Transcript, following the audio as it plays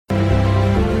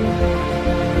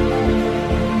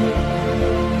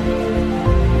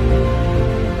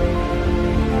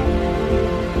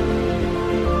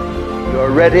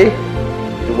ready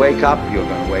to wake up, you're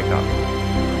going to wake up.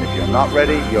 And if you're not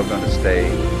ready, you're going to stay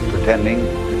pretending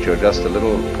that you're just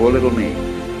poor little me.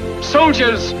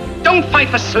 Soldiers, don't fight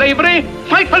for slavery,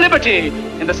 fight for liberty.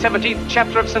 In the 17th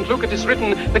chapter of St. Luke it is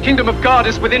written, the kingdom of God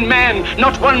is within man,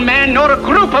 not one man nor a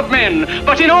group of men,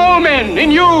 but in all men, in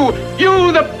you,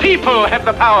 the people, have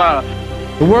the power.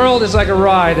 The world is like a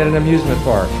ride at an amusement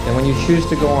park, and when you choose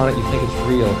to go on it, you think it's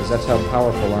real, because that's how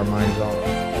powerful our minds are.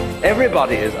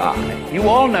 Everybody is I. You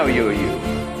all know you're you.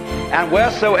 And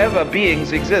wheresoever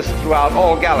beings exist throughout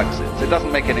all galaxies, it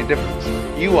doesn't make any difference.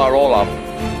 You are all of them.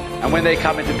 And when they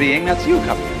come into being, that's you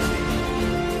coming into being.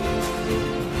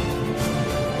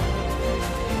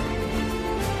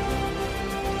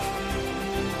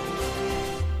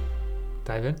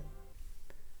 Dive in.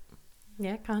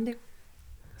 Yeah, can do.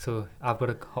 So I've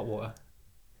got a hot water.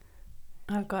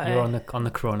 I've got You're on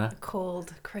the Corona.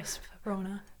 Cold, crisp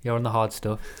Rona. You're on the hard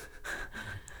stuff.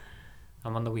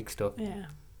 I'm on the weak stuff. Yeah,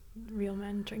 real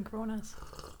men drink Ronas.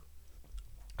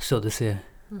 So to say.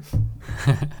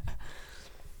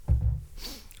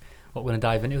 What we're going to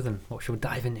dive into then? What should we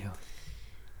dive into?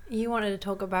 You wanted to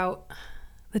talk about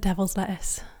the devil's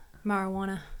lettuce,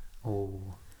 marijuana. Oh.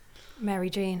 Mary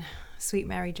Jane, sweet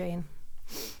Mary Jane.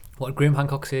 What did Graham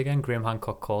Hancock say again? Graham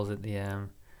Hancock calls it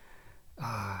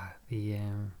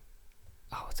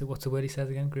what's the word he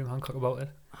says again? Graham Hancock about it?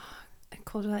 I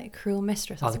called it like cruel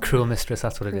mistress. Oh, the cruel mistress.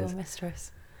 That's what it is. Cruel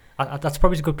mistress. That's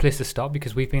probably a good place to start,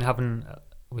 because we've been having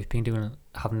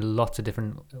lots of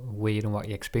different weed and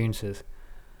wacky experiences,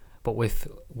 but with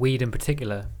weed in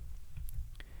particular,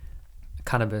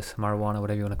 cannabis, marijuana,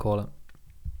 whatever you want to call it.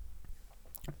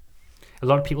 A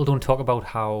lot of people don't talk about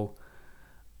how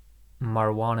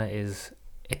marijuana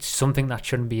it's something that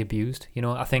shouldn't be abused. You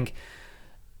know, I think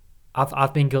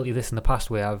I've been guilty of this in the past,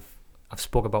 where I've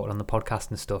spoke about it on the podcast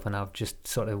and stuff, and I've just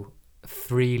sort of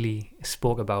freely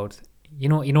spoke about, you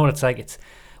know what it's like. It's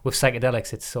with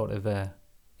psychedelics, it's sort of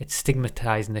it's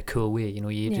stigmatized in a cool way. You know,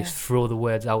 you just throw the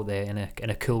words out there in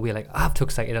a cool way, like, I've took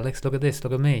psychedelics, look at this,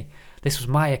 look at me, this was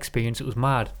my experience, it was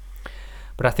mad.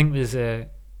 But I think there's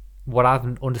what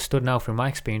I've understood now from my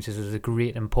experiences is a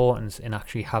great importance in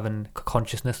actually having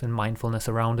consciousness and mindfulness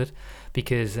around it,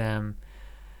 because I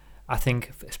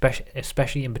think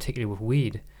especially in particular with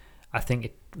weed, I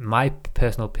think my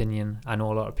personal opinion, I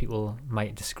know a lot of people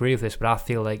might disagree with this, but I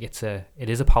feel like it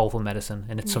is a powerful medicine,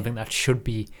 and it's something that should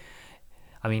be,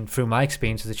 I mean, through my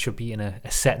experiences, it should be in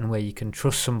a setting where you can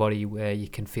trust somebody, where you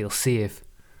can feel safe.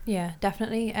 Yeah,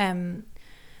 definitely.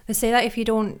 They say that if you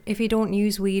don't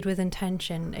use weed with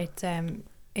intention, it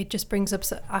just brings up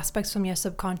aspects from your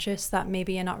subconscious that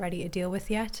maybe you're not ready to deal with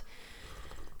yet.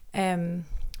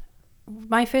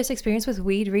 My first experience with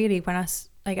weed, really, when I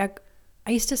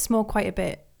used to smoke quite a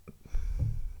bit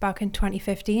back in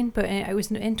 2015, but it was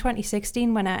in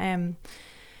 2016 when I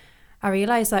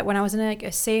realised that when I was in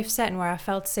a safe setting where I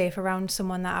felt safe around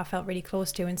someone that I felt really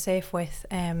close to and safe with,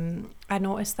 I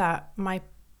noticed that my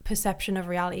perception of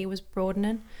reality was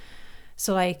broadening.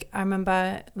 So I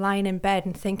remember lying in bed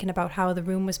and thinking about how the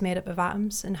room was made up of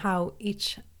atoms, and how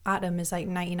each atom is like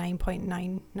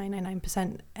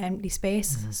 99.999% empty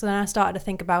space. Mm-hmm. So then I started to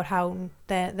think about how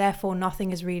therefore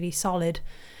nothing is really solid,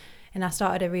 and I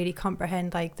started to really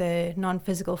comprehend like the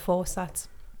non-physical force that's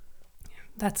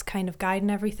kind of guiding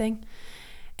everything.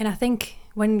 And I think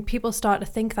when people start to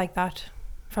think like that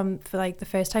for like the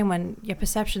first time, when your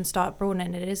perceptions start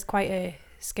broadening, it is quite a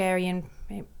scary and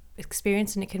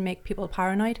experience, and it can make people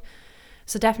paranoid.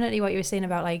 So definitely what you were saying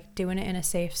about like doing it in a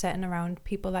safe setting around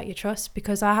people that you trust,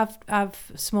 because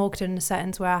I've smoked in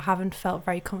settings where I haven't felt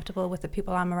very comfortable with the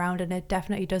people I'm around, and it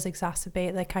definitely does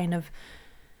exacerbate the kind of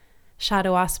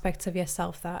shadow aspects of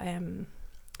yourself that that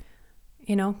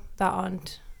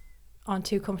aren't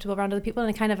too comfortable around other people,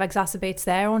 and it kind of exacerbates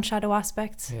their own shadow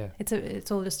aspects. Yeah,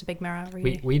 it's all just a big mirror,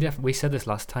 really. We said this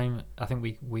last time. I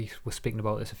think we were speaking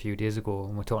about this a few days ago,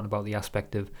 and we're talking about the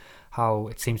aspect of how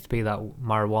it seems to be that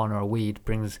marijuana or weed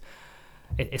brings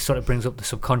it sort of brings up the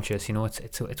subconscious. You know,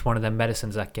 it's one of them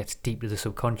medicines that gets deep to the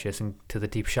subconscious and to the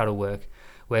deep shadow work.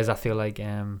 Whereas I feel like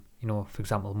for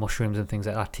example, mushrooms and things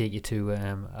like that take you to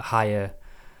a higher.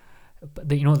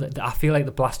 I feel like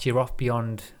they blast you off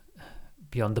beyond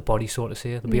the body, so to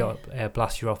say.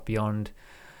 Blast you off beyond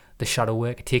the shadow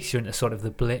work. It takes you into sort of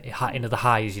into the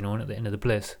highs, into the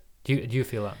bliss. Do you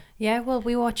feel that? Yeah, well,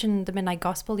 we were watching The Midnight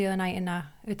Gospel the other night, and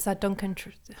it's that Duncan,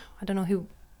 I don't know who,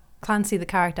 Clancy, the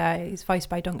character, he's voiced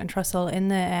by Duncan Trussell.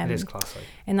 It is classic.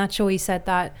 In that show, he said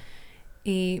that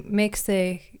he makes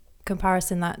the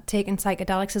comparison that taking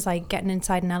psychedelics is like getting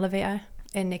inside an elevator,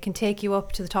 and it can take you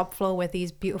up to the top floor with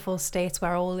these beautiful states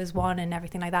where all is one and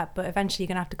everything like that, but eventually you're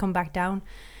going to have to come back down.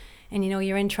 and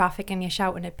you're in traffic and you're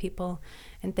shouting at people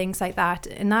and things like that.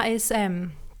 And that is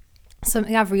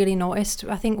something I've really noticed.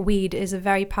 I think weed is a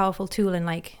very powerful tool in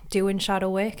like doing shadow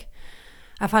work.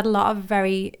 I've had a lot of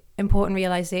very important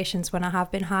realizations when I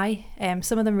have been high.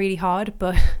 Some of them really hard,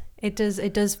 but it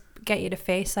does get you to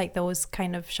face like those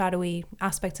kind of shadowy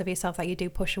aspects of yourself that you do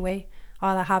push away,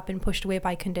 or that have been pushed away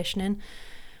by conditioning.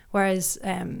 Whereas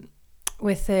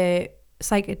with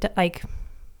like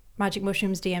magic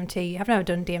mushrooms, DMT, I've never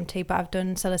done DMT, but I've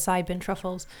done psilocybin,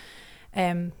 truffles.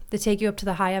 They take you up to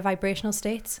the higher vibrational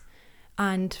states.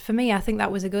 And for me, I think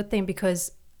that was a good thing,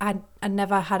 because I'd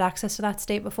never had access to that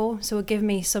state before. So it gave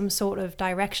me some sort of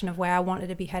direction of where I wanted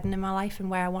to be heading in my life and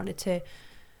where I wanted to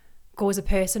go as a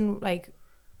person, like,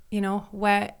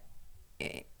 where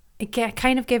it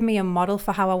kind of gave me a model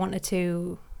for how I wanted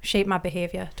to shape my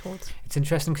behavior towards. It's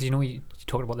interesting because, you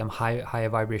talked about them higher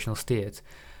vibrational states.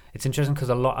 It's interesting because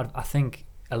I think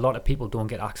a lot of people don't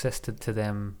get access to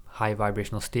them high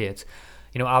vibrational states.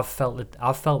 I've felt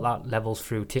that levels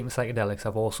through taking psychedelics.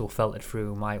 I've also felt it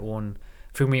through my own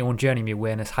journey, my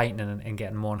awareness heightening and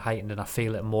getting more heightened, and I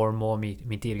feel it more and more in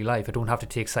my daily life. I don't have to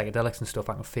take psychedelics and stuff.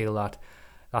 I can feel that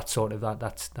sort of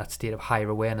that state of higher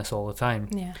awareness all the time.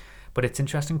 Yeah. But it's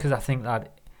interesting because I think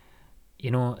that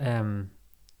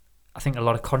I think a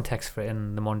lot of context for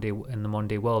in the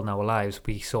Monday world in our lives,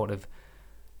 we sort of,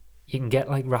 you can get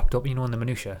like wrapped up, in the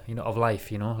minutiae, of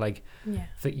life, like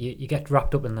you get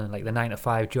wrapped up in the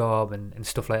 9-to-5 job and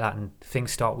stuff like that, and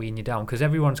things start weighing you down because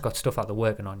everyone's got stuff that they're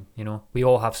working on. We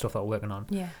all have stuff that we're working on.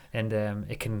 Yeah. And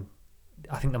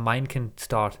I think the mind can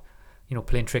start,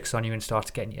 playing tricks on you and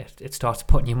starts getting you. It starts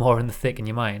putting you more in the thick in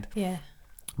your mind. Yeah.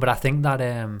 But I think that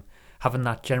having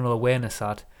that general awareness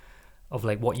of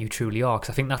like what you truly are, because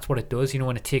I think that's what it does.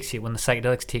 When the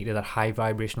psychedelics take you to that high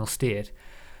vibrational state,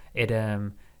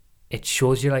 it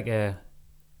shows you like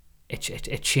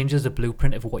it changes the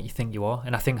blueprint of what you think you are.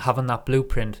 And I think having that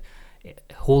blueprint,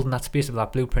 holding that space of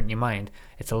that blueprint in your mind,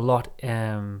 it's a lot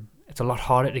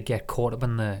harder to get caught up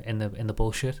in the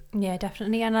bullshit. Yeah,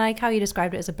 definitely. And I like how you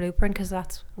described it as a blueprint, because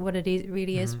that's what it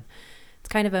really is. It's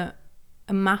kind of a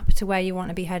map to where you want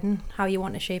to be heading, how you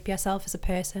want to shape yourself as a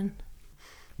person.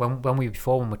 When we're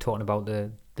talking about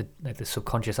the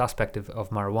subconscious aspect of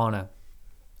marijuana,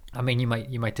 I mean, you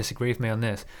might disagree with me on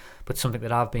this, but something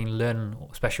that I've been learning,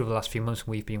 especially over the last few months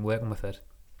when we've been working with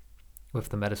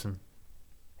the medicine,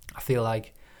 I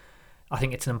think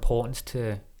it's an importance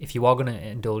to, if you are going to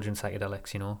indulge in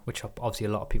psychedelics, which obviously a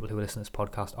lot of people who listen to this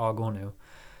podcast are going to.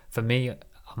 For me, on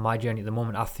my journey at the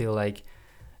moment, I feel like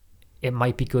it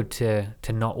might be good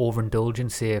to not overindulge in,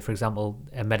 say, for example,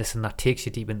 a medicine that takes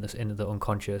you deep into the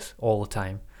unconscious all the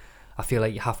time. I feel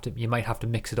like you might have to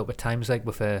mix it up at times, like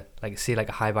with a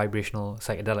high vibrational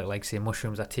psychedelic, like say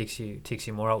mushrooms, that takes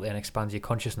you more out there and expands your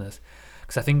consciousness.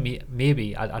 Because I think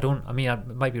maybe I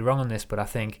might be wrong on this, but I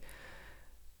think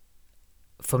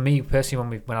for me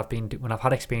personally, when I've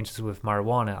had experiences with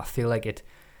marijuana, I feel like it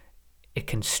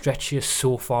can stretch you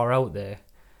so far out there,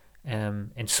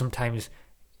 and sometimes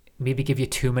maybe give you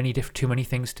too many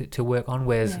things to work on.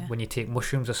 Whereas when you take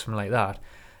mushrooms or something like that,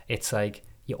 it's like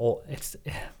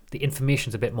the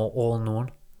information's a bit more all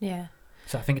known. Yeah.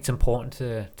 So I think it's important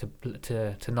to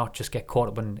not just get caught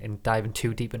up in diving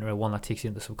too deep into one that takes you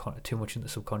into too much into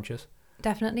the subconscious.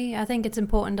 Definitely. I think it's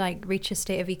important to like reach a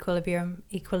state of equilibrium,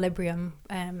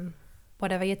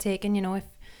 whatever you're taking, if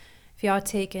you are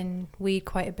taking weed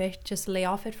quite a bit, just lay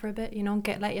off it for a bit,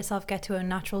 let yourself get to a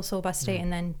natural sober state,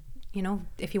 and then,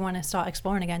 if you want to start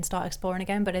exploring again.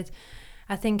 But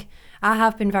I think I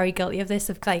have been very guilty of this,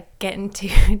 of like getting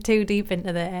too deep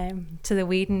into the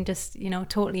weed and just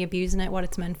totally abusing it, what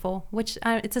it's meant for. Which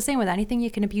it's the same with anything.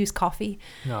 You can abuse coffee,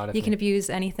 you can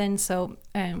abuse anything. So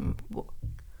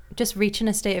just reaching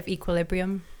a state of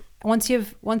equilibrium. Once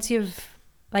you've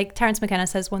like Terence McKenna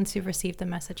says, once you've received the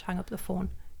message, hang up the phone,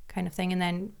 kind of thing, and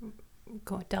then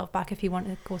go delve back if you want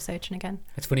to go searching again.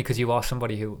 It's funny because you are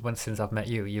somebody who, since I've met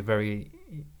you, we'll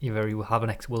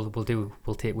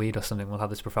take weed or something, we'll have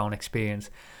this profound experience,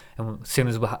 and as soon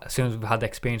as we've had the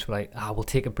experience, we're like, we'll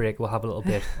take a break, we'll have a little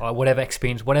bit, or whatever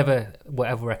experience, whatever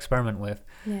we experiment with,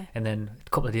 and then a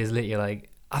couple of days later, you're like,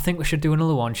 I think we should do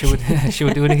another one. Should we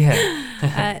do it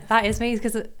again? That is me,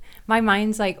 because my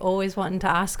mind's like always wanting to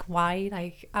ask why.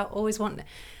 Like I always want.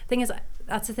 Thing is,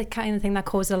 that's the kind of thing that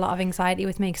caused a lot of anxiety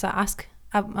with me, because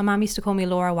my mum used to call me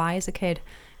Laura Why as a kid,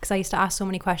 because I used to ask so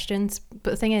many questions.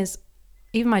 But the thing is,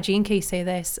 even my gene keys say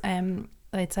this.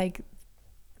 It's like,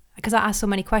 because I ask so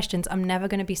many questions, I'm never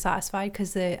going to be satisfied,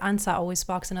 because the answer always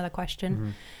sparks another question. Mm-hmm.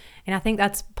 And I think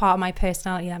that's part of my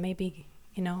personality that maybe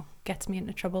gets me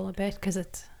into trouble a bit, because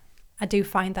I do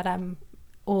find that I'm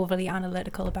overly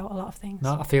analytical about a lot of things.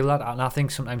 No, I feel that, and I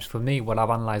think sometimes for me, what I've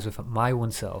analysed with my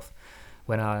own self,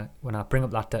 when I bring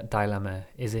up that dilemma,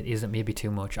 is it maybe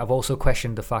too much? I've also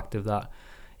questioned the fact of that.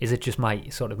 Is it just my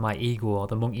ego or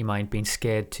the monkey mind being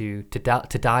scared to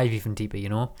dive even deeper? You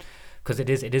know, because it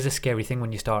is a scary thing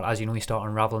when you start, as you know, you start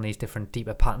unraveling these different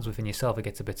deeper patterns within yourself. It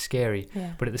gets a bit scary.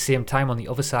 Yeah. But at the same time, on the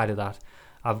other side of that,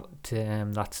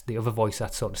 that's the other voice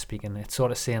that's sort of speaking. It's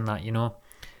sort of saying that, you know,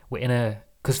 we're in a,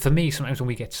 because for me, sometimes when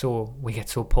we get so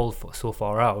pulled so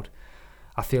far out,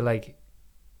 I feel like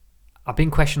I've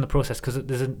been questioning the process, because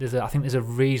I think there's a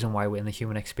reason why we're in the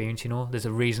human experience. You know, there's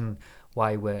a reason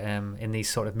why we're in these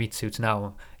sort of meat suits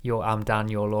now. I'm Dan,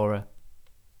 you're Laura,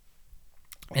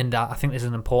 and I think there's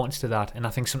an importance to that. And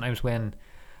I think sometimes sometimes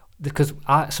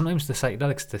the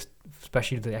psychedelics,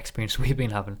 especially the experience we've been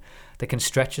having, they can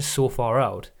stretch us so far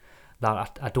out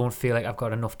that I don't feel like I've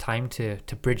got enough time to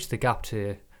bridge the gap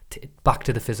to back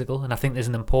to the physical. And I think there's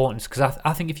an importance, because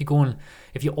I think if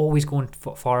you're always going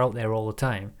far out there all the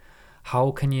time,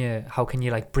 how can you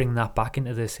like bring that back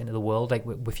into the world, like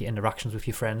with your interactions with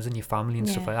your friends and your family and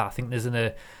stuff like that? I think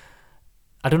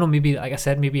I don't know, maybe, like I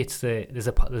said, maybe it's there's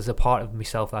a part of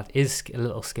myself that is a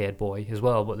little scared boy as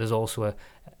well, but there's also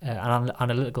an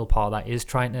analytical part that is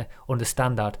trying to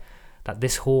understand that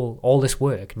all this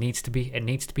work needs to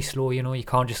be slow. You know, you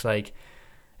can't just like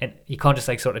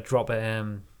sort of drop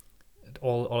it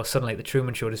all of a sudden, like the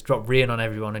Truman Show, just drop rain on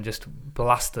everyone and just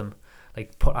blast them,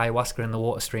 like put ayahuasca in the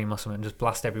water stream or something and just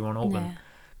blast everyone open,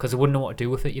 because they wouldn't know what to do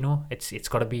with it. You know, it's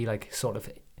got to be like sort of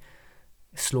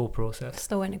slow process,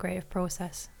 slow integrative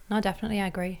process. No, definitely, I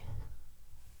agree.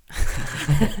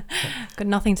 Got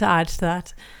nothing to add to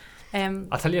that.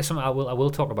 I'll tell you something I will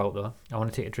talk about though. I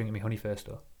want to take a drink of my honey first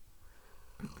though.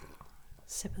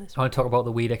 Sip of this. I want to talk about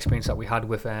the weed experience that we had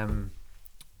with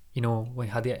you know, we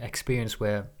had the experience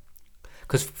where,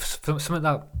 because something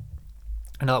that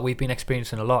I know that we've been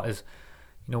experiencing a lot is,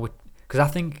 you know, because I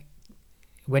think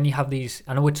when you have these,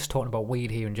 I know we're just talking about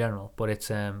weed here in general, but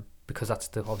it's because that's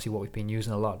obviously what we've been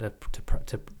using a lot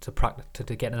to practice,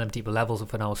 to get in them deeper levels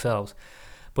within ourselves.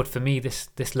 But for me,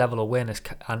 this level of awareness,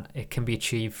 and it can be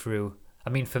achieved through, I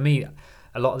mean, for me,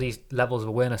 a lot of these levels of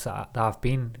awareness that I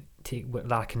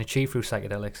can achieve through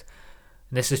psychedelics,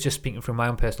 and this is just speaking from my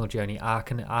own personal journey, I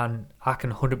can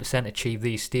 100% achieve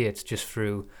these states just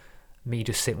through me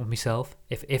just sitting with myself.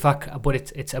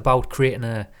 But it's about creating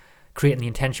the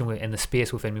intention in the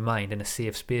space within my mind, in a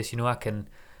safe space. You know, I can,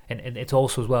 and it's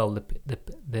also as well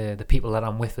the people that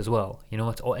I'm with as well. You know,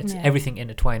 it's everything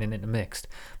intertwined and intermixed.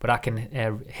 But I can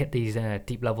hit these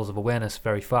deep levels of awareness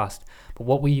very fast. But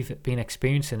what we've been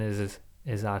experiencing is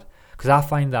that, because I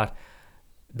find that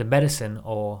the medicine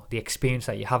or the experience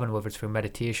that you're having, whether it's through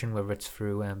meditation, whether it's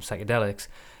through psychedelics,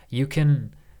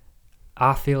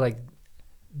 I feel like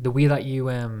the way that you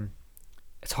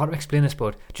it's hard to explain this,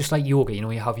 but just like yoga, you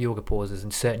know, you have yoga poses,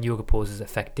 and certain yoga poses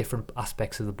affect different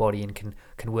aspects of the body and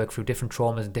can work through different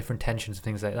traumas and different tensions and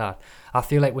things like that. I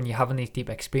feel like when you're having these deep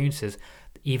experiences,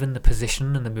 even the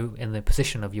position and the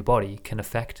position of your body can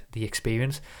affect the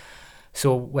experience.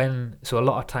 So a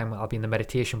lot of time I'll be in the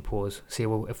meditation pose, say,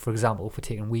 for example, if we're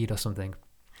taking weed or something,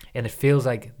 and it feels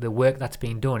like the work that's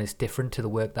being done is different to the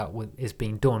work that is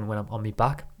being done when I'm on my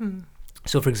back.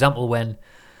 So for example, when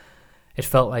it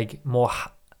felt like more,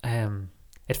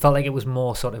 it was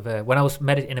more sort of when I was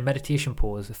in a meditation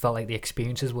pose, it felt like the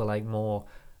experiences were like more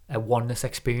a oneness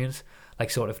experience,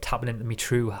 like sort of tapping into my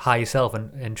true higher self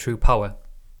and true power.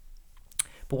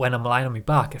 But when I'm lying on my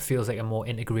back, it feels like a more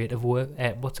integrative word.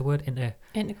 What's the word?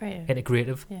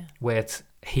 Integrative. Yeah. Where it's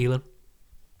healing.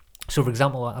 So, for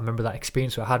example, I remember that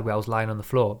experience I had where I was lying on the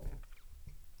floor,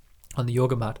 on the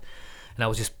yoga mat, and I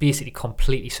was just basically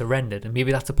completely surrendered. And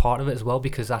maybe that's a part of it as well,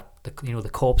 because the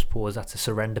corpse pose, that's a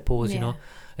surrender pose. You know,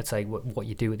 it's like what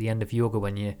you do at the end of yoga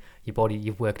when your body,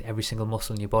 you've worked every single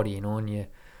muscle in your body, you know, and and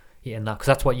that, because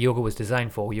that's what yoga was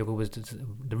designed for. Yoga was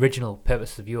the original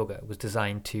purpose of yoga was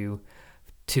designed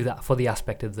for the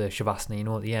aspect of the shavasana, you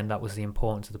know, at the end, that was the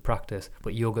importance of the practice.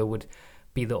 But yoga would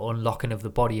be the unlocking of the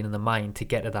body and the mind to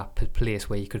get to that place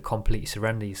where you could completely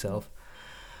surrender yourself.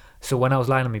 So when I was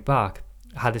lying on my back,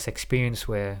 I had this experience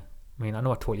where, I mean, I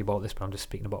know I told you about this, but I'm just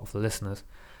speaking about it for the listeners,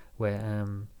 where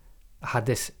I had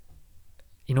this,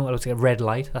 you know, it was like a red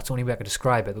light. That's the only way I could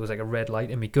describe it. There was like a red light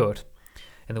in my gut,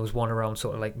 and there was one around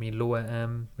sort of like my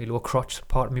lower crotch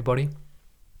part of my body.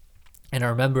 And I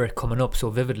remember it coming up so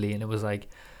vividly, and it was like,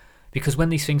 because when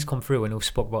these things come through, and we've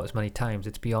spoke about this many times,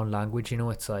 it's beyond language, you know,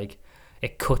 it's like,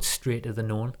 it cuts straight to the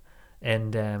known.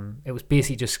 And it was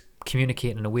basically just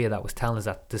communicating in a way that was telling us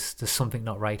that there's something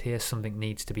not right here, something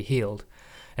needs to be healed.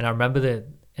 And I remember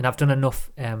and I've done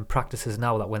enough practices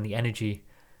now that when the energy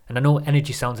And I know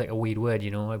energy sounds like a weird word,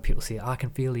 you know, like people say, I can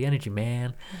feel the energy,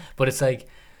 man. But it's like,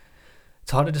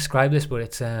 it's hard to describe this, but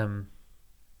it's you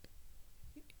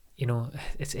know,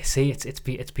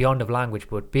 it's beyond of language,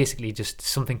 but basically just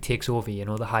something takes over, you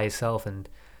know, the higher self, and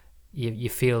you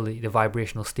feel the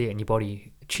vibrational state in your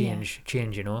body change,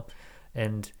 you know,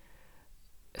 and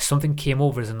something came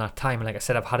over us in that time. And like I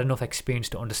said, I've had enough experience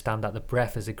to understand that the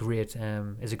breath is a great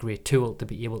tool to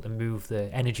be able to move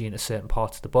the energy into certain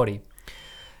parts of the body.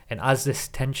 And as this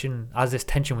tension was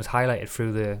highlighted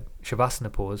through the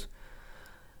Shavasana pose,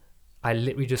 I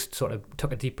literally just sort of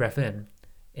took a deep breath in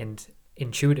and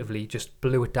intuitively just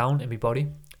blew it down in my body.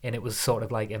 And it was sort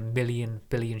of like a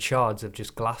billion shards of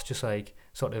just glass, just like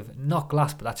sort of not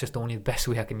glass, but that's just only the best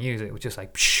way I can use it. It was just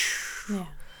like, yeah.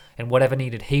 And whatever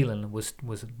needed healing was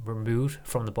removed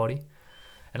from the body.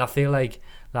 And I feel like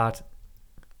that,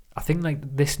 I think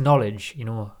like this knowledge, you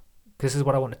know, this is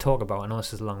what I want to talk about. I know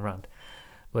this is a long rant,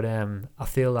 but I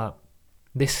feel that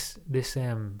this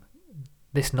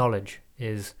knowledge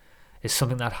is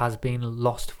something that has been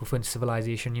lost within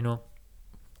civilization, you know.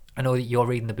 I know that you're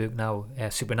reading the book now,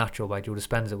 Supernatural by Joe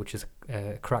Dispenza, which is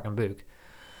a cracking book.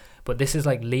 But this is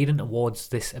like leading towards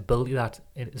this ability, that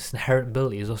this inherent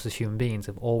ability as us as human beings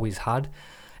have always had.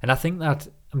 And I think that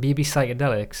maybe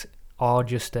psychedelics are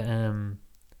just, they're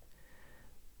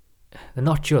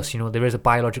not just, you know, there is a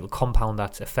biological compound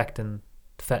that's affecting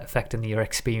your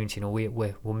experience. You know,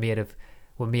 we're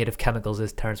made of chemicals,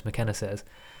 as Terence McKenna says.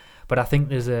 But I think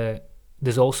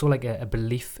there's also like a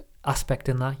belief aspect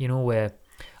in that, you know, where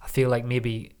I feel like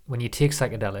maybe when you take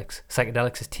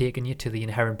psychedelics is taking you to the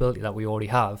inherent ability that we already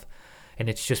have, and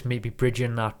it's just maybe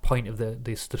bridging that point of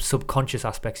the subconscious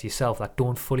aspects of yourself that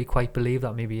don't fully quite believe,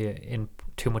 that maybe you're in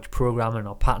too much programming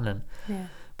or patterning. Yeah.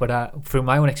 But through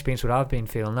my own experience, what I've been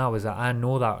feeling now is that I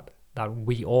know that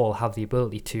we all have the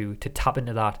ability to tap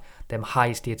into them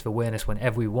high states of awareness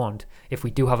whenever we want, if we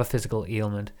do have a physical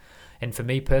ailment. And for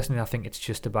me personally, I think it's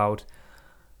just about,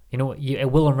 you know, it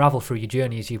will unravel through your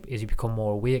journey as you become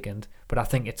more awakened. But I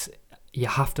think you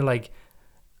have to like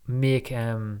make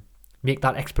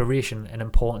that exploration an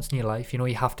importance in your life. You know,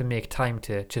 you have to make time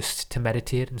to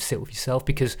meditate and sit with yourself,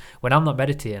 because when I'm not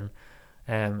meditating,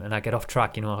 and I get off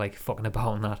track, you know, like fucking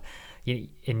about and that,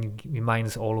 and your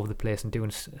mind's all over the place and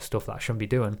doing stuff that I shouldn't be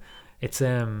doing. It's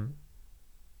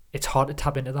hard to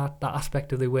tap into that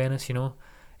aspect of the awareness, you know.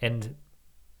 And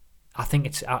I think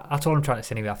that's all I'm trying to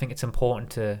say anyway. I think it's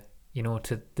important to, you know,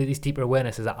 these deeper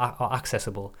awarenesses are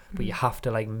accessible, but you have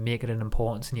to like make it an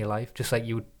importance in your life, just like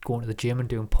you would go into the gym and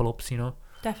doing pull-ups, you know.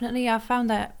 Definitely. I've found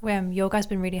that yoga's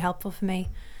been really helpful for me.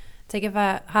 It's like if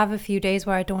I have a few days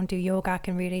where I don't do yoga, I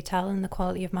can really tell in the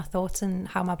quality of my thoughts and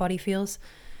how my body feels.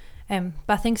 But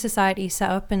I think society's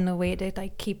set up in the way to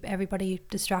like keep everybody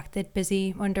distracted,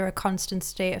 busy, under a constant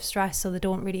state of stress, so they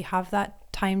don't really have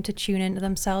that time to tune into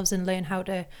themselves and learn how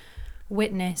to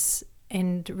witness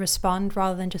and respond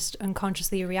rather than just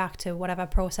unconsciously react to whatever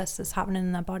process that's happening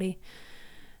in their body.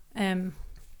 I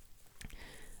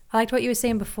liked what you were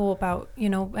saying before about, you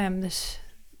know,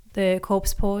 the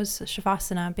corpse pose,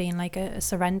 Shavasana, being like a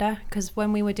surrender. Because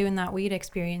when we were doing that weed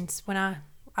experience, when I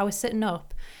was sitting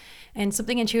up, and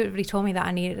something intuitively told me that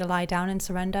I needed to lie down and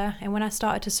surrender. And when I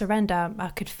started to surrender, I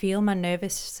could feel my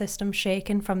nervous system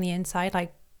shaking from the inside,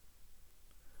 like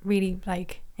really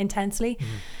like intensely.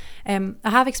 I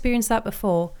have experienced that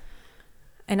before,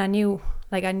 and I knew,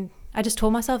 like, I just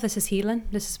told myself, this is healing.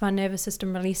 This is my nervous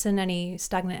system releasing any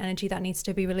stagnant energy that needs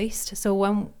to be released. So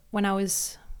when I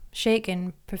was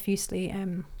shaking profusely,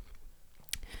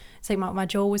 it's like my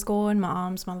jaw was going, my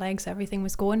arms, my legs, everything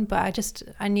was going. But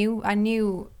I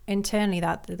knew internally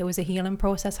that there was a healing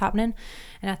process happening.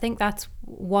 And I think that's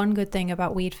one good thing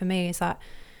about weed for me, is that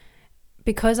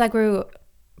because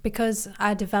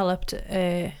I developed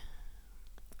a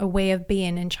way of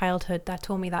being in childhood that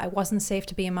told me that it wasn't safe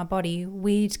to be in my body,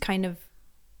 weed kind of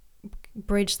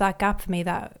bridged that gap for me,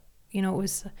 that, you know, it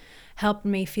was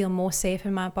helping me feel more safe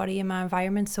in my body and my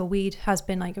environment. So weed has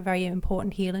been like a very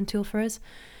important healing tool for us.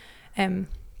 I know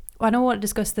I want to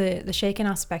discuss the shaking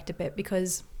aspect a bit,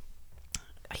 because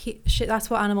that's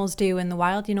what animals do in the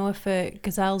wild. You know, if a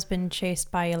gazelle's been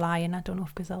chased by a lion, I don't know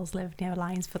if gazelles live near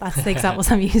lions, but that's the examples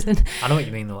I'm using. I know what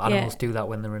you mean though. Animals do that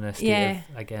when they're in a state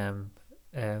of like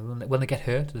when they get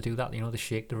hurt, they do that. You know, they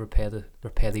shake to repair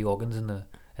the organs in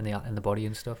the body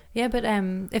and stuff. Yeah, but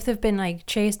if they've been like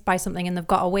chased by something and they've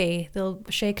got away, they'll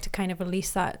shake to kind of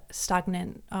release that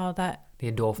stagnant or that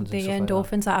the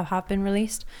endorphins that have been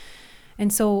released.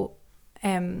 And so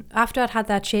after I'd had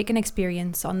that shaking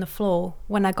experience on the floor,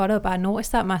 when I got up, I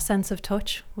noticed that my sense of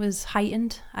touch was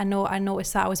heightened. I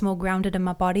noticed that I was more grounded in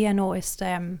my body. I noticed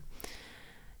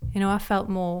You know, I felt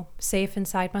more safe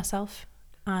inside myself,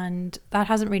 and that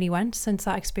hasn't really went since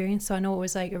that experience. So I know it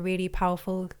was like a really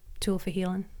powerful tool for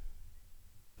healing.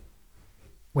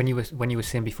 When you were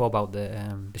saying before about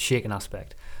the shaking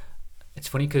aspect, it's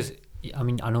funny because I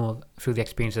mean, I know through the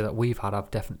experiences that we've had,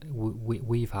 I've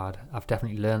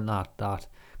definitely learned that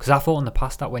because I thought in the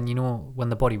past that when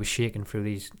the body was shaken through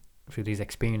these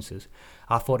experiences,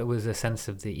 I thought it was a sense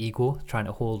of the ego trying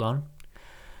to hold on.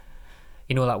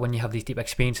 You know, like when you have these deep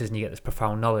experiences and you get this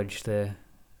profound knowledge, the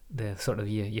sort of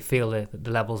you feel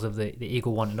the levels of the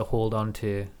ego wanting to hold on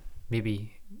to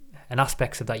maybe an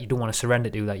aspects of that you don't want to surrender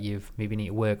to, that you've maybe need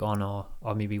to work on, or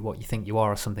maybe what you think you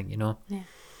are or something, you know. Yeah.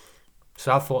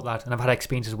 So I thought that, and I've had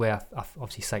experiences where I've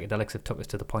obviously psychedelics have took us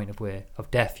to the point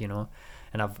of death, you know,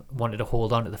 and I've wanted to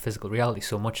hold on to the physical reality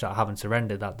so much that I haven't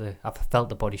surrendered, that I've felt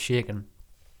the body shaking.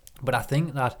 But I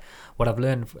think that what I've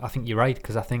learned, I think you're right,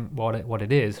 because I think what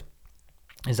it is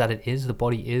that the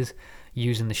body is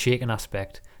using the shaking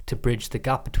aspect to bridge the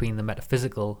gap between the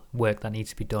metaphysical work that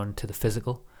needs to be done to the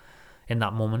physical in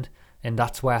that moment. And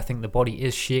that's why I think the body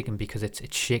is shaking, because it's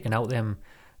shaking out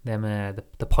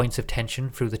the points of tension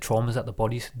through the traumas that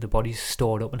the body's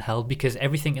stored up and held. Because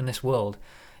everything in this world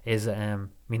is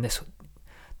I'm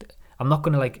not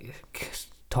going to like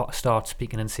start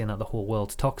speaking and saying that the whole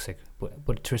world's toxic,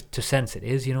 but to sense it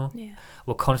is, you know. Yeah.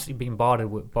 We're constantly being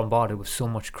bombarded with so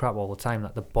much crap all the time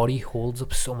that the body holds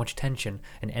up so much tension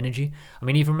and energy. I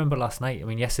mean, even remember last night, I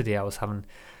mean yesterday I was having,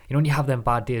 you know, when you have them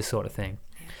bad days sort of thing.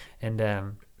 Yeah.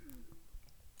 And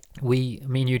me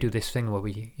and you do this thing where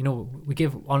we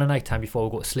give on a night time before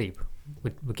we go to sleep,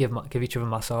 we give each other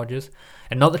massages,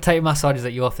 and not the type of massages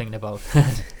that you're thinking about.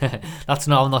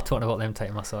 I'm not talking about them type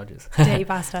of massages. Dirty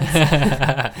bastards.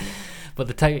 But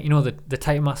the type, you know, the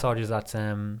type of massages that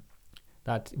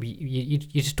you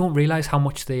just don't realize how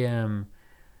much they you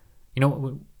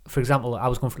know. For example, I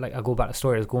go back to the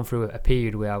story. I was going through a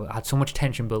period where I had so much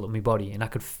tension built up in my body, and I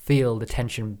could feel the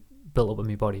tension built up in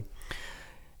my body.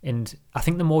 And I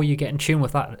think the more you get in tune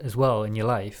with that as well in your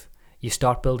life, you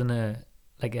start building an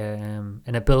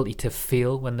ability to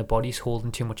feel when the body's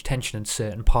holding too much tension in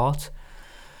certain parts.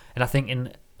 And I think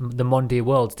in the Monday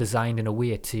world's designed in a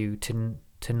way to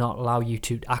not allow you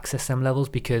to access them levels,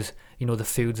 because, you know, the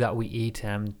foods that we eat,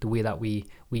 the way that we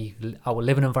our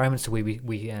living environments, the way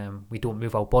we don't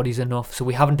move our bodies enough, so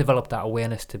we haven't developed that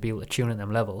awareness to be able to tune at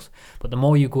them levels. But the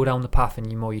more you go down the path and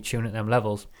the more you tune at them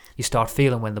levels, you start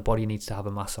feeling when the body needs to have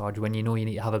a massage, when you know you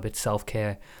need to have a bit of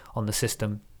self-care on the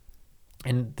system.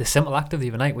 And the simple act of the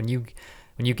other night, when you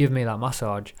give me that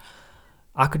massage,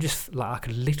 I could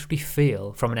literally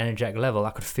feel from an energetic level,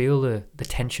 I could feel the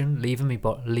tension leaving me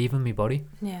body.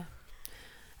 Yeah,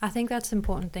 I think that's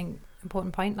important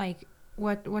point. Like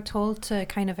we're told to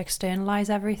kind of externalize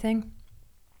everything,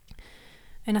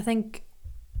 and I think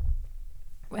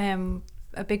a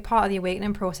big part of the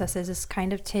awakening process is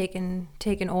kind of taking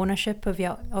ownership of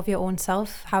your own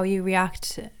self, how you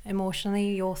react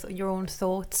emotionally, your own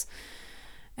thoughts.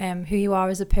 Who you are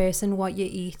as a person, what you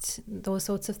eat, those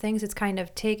sorts of things. It's kind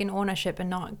of taking ownership and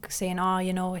not saying, oh,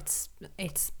 you know, it's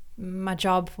my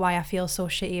job, why I feel so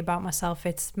shitty about myself,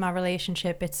 it's my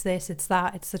relationship, it's this, it's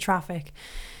that, it's the traffic.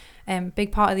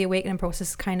 Big part of the awakening process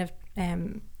is kind of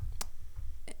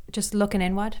just looking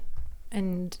inward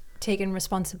and taking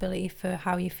responsibility for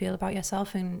how you feel about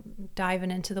yourself, and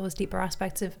diving into those deeper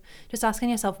aspects of just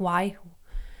asking yourself why.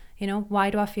 You know, why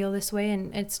do I feel this way?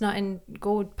 And it's not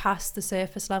go past the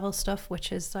surface level stuff,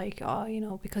 which is like, oh, you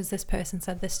know, because this person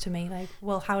said this to me. Like,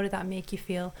 well, how did that make you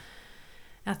feel?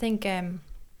 I think I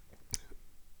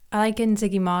like in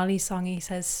Ziggy Marley's song, he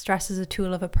says, stress is a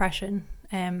tool of oppression.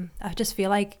 I just feel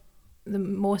like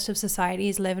most of society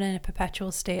is living in a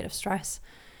perpetual state of stress.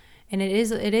 And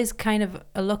it is kind of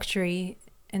a luxury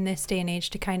in this day and age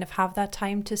to kind of have that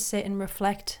time to sit and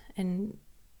reflect and,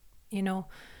 you know,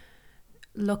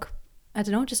 look, I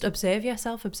don't know, just observe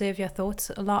yourself, observe your thoughts.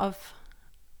 A lot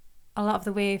of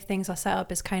the way things are set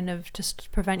up is kind of just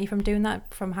prevent you from doing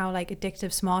that, from how like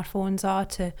addictive smartphones are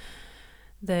to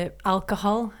the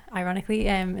alcohol, ironically,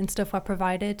 and stuff are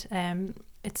provided.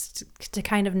 It's to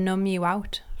kind of numb you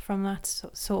out from that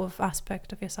sort of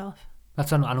aspect of yourself.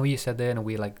 That's, I know you said there in a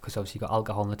way, like, because obviously you got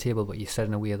alcohol on the table, but you said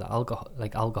in a way that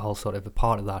alcohol sort of a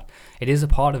part of that. It is a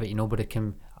part of it, you know, but it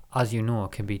can, as you know,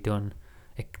 it can be done.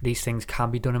 These things can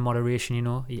be done in moderation, you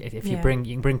know. If you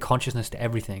can bring consciousness to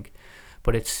everything,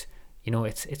 but it's, you know,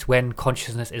 it's when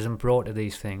consciousness isn't brought to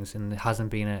these things and there hasn't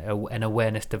been an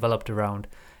awareness developed around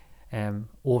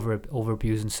over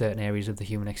abusing certain areas of the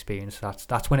human experience.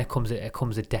 That's when it comes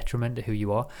a detriment to who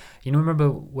you are. You know, remember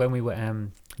when we were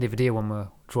the other day when we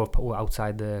drove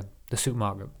outside the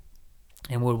supermarket,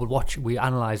 and we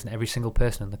analysing every single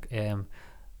person,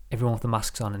 everyone with the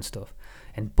masks on and stuff,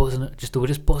 and they were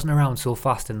just buzzing around so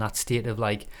fast in that state of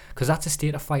like, because that's a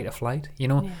state of fight or flight, you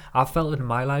know. Yeah. I've felt it in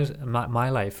my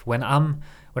life when I'm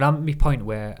at my point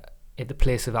where at the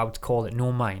place of, I would call it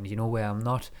no mind, you know, where I'm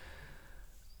not,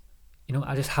 you know,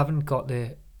 I just haven't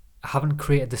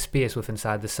created the space within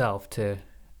inside the self to,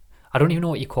 I don't even know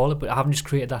what you call it, but I haven't just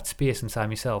created that space inside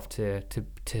myself to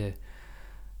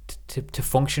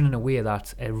function in a way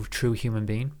that's a true human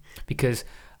being. Because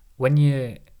when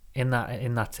you're in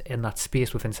that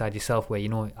space within inside yourself where, you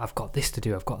know, I've got this to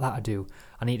do, I've got that to do,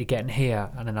 I need to get in here,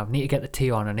 and then I need to get the tea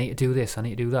on, I need to do this, I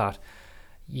need to do that,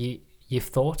 your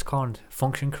thoughts can't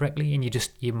function correctly, and you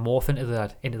morph into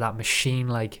that machine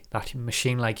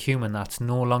like human that's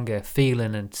no longer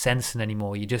feeling and sensing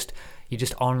anymore. You're just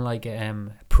on like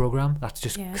a program that's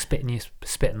just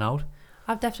spitting out.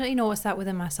 I've definitely noticed that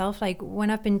within myself. Like when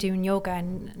I've been doing yoga,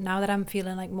 and now that I'm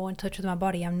feeling like more in touch with my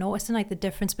body, I'm noticing like the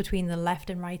difference between the left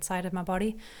and right side of my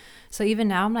body. So even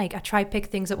now I'm like, I try pick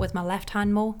things up with my left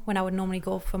hand more when I would normally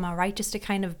go for my right, just to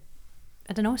kind of,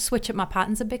 I don't know, switch up my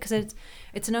patterns a bit, because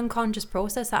it's an unconscious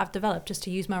process that I've developed just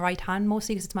to use my right hand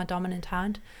mostly because it's my dominant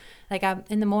hand. Like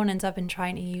in the mornings I've been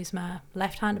trying to use my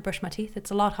left hand to brush my teeth.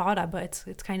 It's a lot harder, but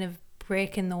it's kind of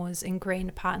breaking those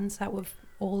ingrained patterns that we've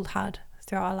all had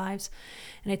throughout our lives,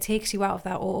 and it takes you out of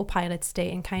that autopilot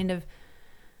state and kind of,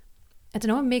 I don't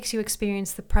know, it makes you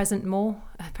experience the present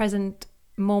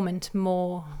moment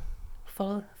more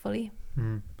fully.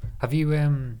 Have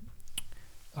you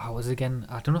how was it again?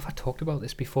 I don't know if I talked about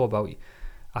this before.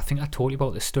 I think I told you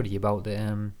about the study about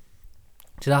the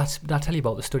did I tell you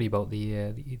about the study about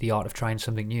the art of trying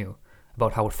something new,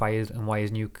 about how it fires and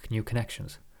wires new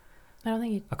connections? I don't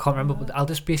think you. I can't remember, but I'll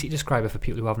just basically describe it for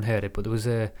people who haven't heard it. But there was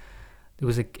an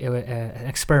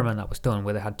experiment that was done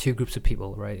where they had two groups of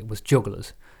people, right? It was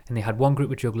jugglers, and they had one group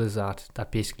of jugglers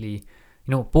that basically, you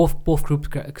know, both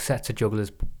group sets of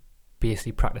jugglers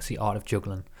basically practice the art of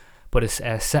juggling. But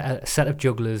a set of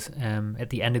jugglers at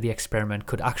the end of the experiment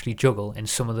could actually juggle, and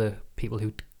some of the people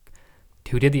who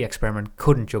did the experiment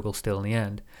couldn't juggle still in the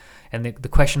end. And the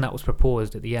question that was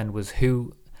proposed at the end was,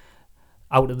 who,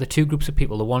 out of the two groups of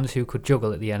people, the ones who could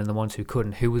juggle at the end and the ones who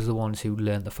couldn't, who was the ones who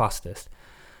learned the fastest?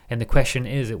 And the question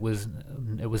is, it was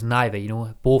neither, you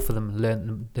know, both of them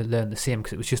learned the same,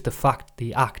 because it was just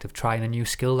the act of trying a new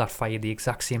skill that fired the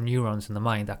exact same neurons in the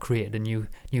mind that created a new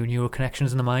neural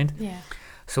connections in the mind. Yeah.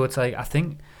 So it's like, I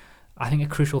think a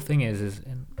crucial thing is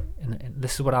and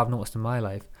this is what I've noticed in my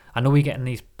life. I know we get in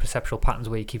these perceptual patterns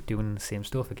where you keep doing the same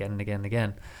stuff again and again and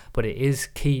again, but it is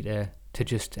key to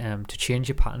just to change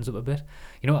your patterns up a bit.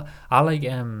 You know, I like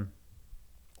you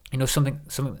know, something.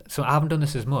 So I haven't done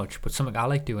this as much, but something I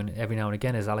like doing every now and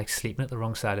again is I like sleeping at the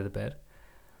wrong side of the bed.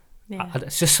 Yeah.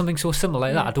 It's just something so simple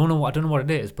like that. I don't know what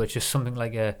it is, but it's just something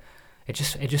like it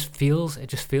just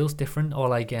feels different, or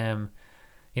like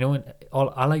you know,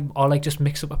 I like just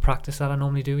mix up a practice that I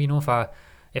normally do. You know,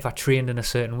 if I trained in a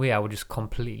certain way, I would just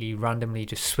completely randomly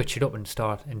just switch it up and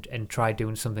start and try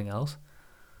doing something else.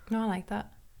 No, I like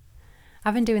that.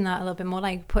 I've been doing that a little bit more,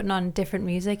 like putting on different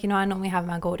music. You know, I normally have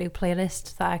my go-to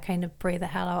playlist that I kind of breathe the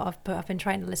hell out of, but I've been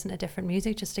trying to listen to different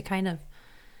music just to kind of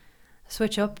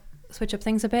switch up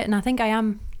things a bit. And I think I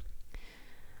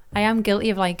am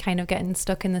guilty of like kind of getting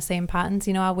stuck in the same patterns.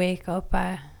 You know, I wake up,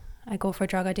 I go for a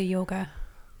jog, I do yoga,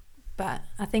 but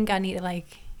I think I need to,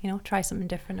 like, you know, try something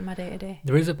different in my day to day.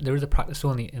 There is a practice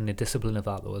only in the discipline of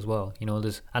that though as well. You know,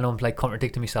 I know I'm like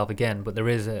contradicting myself again, but there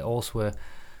is also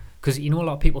because, you know, a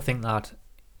lot of people think that,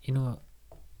 you know,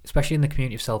 especially in the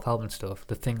community of self-help and stuff,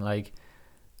 they think like,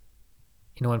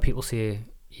 you know, when people say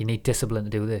you need discipline to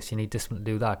do this, you need discipline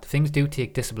to do that, things do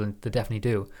take discipline, they definitely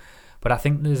do. But I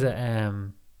think there's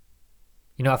you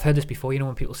know, I've heard this before, you know,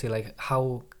 when people say like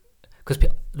how, because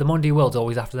the Monday world's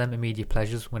always after them immediate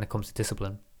pleasures when it comes to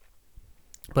discipline.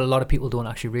 But a lot of people don't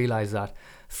actually realise that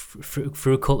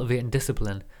through cultivating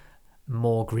discipline,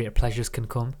 more greater pleasures can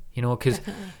come, you know, because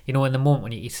you know, in the moment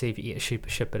when you eat a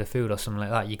shit bit of food or something like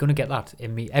that, you're going to get that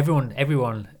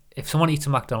everyone, if someone eats a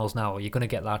McDonald's now, you're going to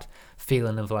get that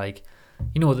feeling of like,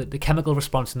 you know, the chemical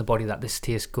response in the body that this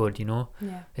tastes good, you know,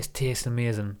 this tastes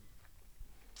amazing.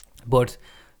 But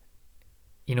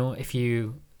you know, if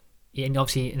you're in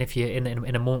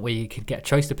a moment where you could get a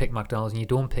choice to pick McDonald's and you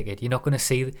don't pick it, you're going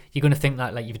to think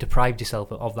that like you've deprived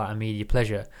yourself of that immediate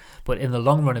pleasure. But in the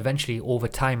long run, eventually over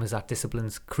time, as that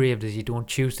discipline's craved, as you don't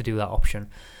choose to do that option,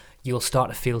 you'll start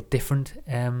to feel different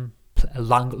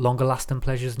longer lasting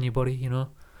pleasures in your body, you know.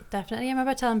 Definitely. I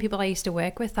remember telling people I used to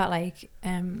work with that like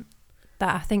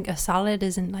that I think a salad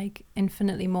isn't like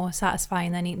infinitely more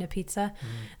satisfying than eating a pizza,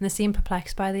 and they seem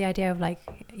perplexed by the idea of like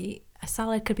a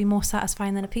salad could be more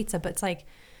satisfying than a pizza, but it's like,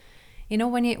 you know,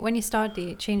 when you start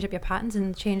to change up your patterns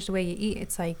and change the way you eat,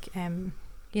 it's like,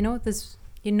 you know,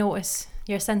 you notice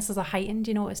your senses are heightened,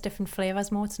 you notice different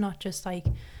flavors more. It's not just like,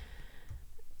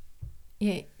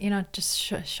 you're not just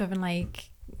shoving like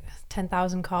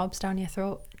 10,000 carbs down your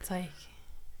throat. It's like,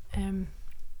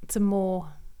 it's a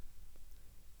more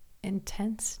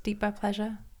intense, deeper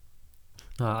pleasure.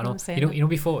 No, I know. You know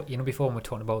before when we're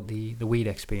talking about the weed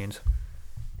experience.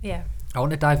 Yeah. I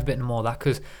want to dive a bit more of that,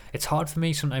 because it's hard for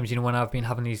me sometimes, you know, when I've been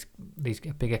having these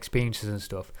big experiences and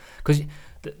stuff. Because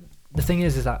the thing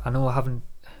is that I know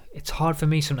it's hard for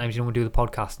me sometimes, you know, when we do the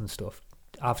podcast and stuff.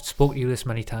 I've spoken to you this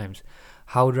many times.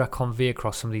 How do I convey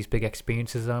across some of these big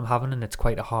experiences that I'm having? And it's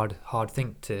quite a hard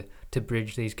thing to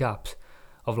bridge these gaps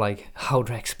of like, how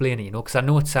do I explain it, you know? Because I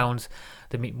know it sounds,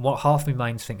 half my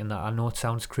mind's thinking that I know it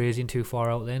sounds crazy and too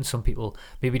far out there, and some people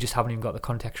maybe just haven't even got the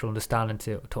contextual understanding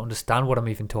to understand what I'm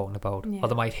even talking about, or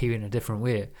they might hear it in a different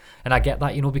way. And I get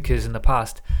that, you know, because in the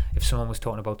past, if someone was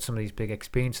talking about some of these big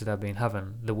experiences I've been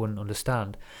having, they wouldn't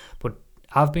understand. But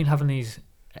I've been having these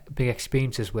big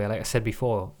experiences where, like I said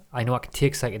before, I know I can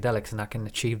take psychedelics and I can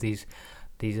achieve these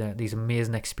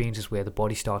amazing experiences where the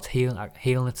body starts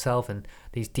healing itself, and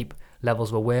these deep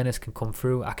levels of awareness can come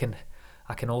through. I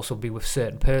can also be with a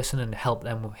certain person and help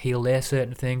them heal their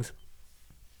certain things.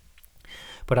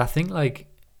 But I think like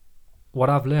what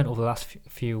I've learned over the last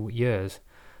few years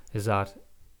is that,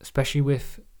 especially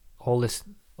with all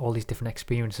these different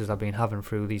experiences I've been having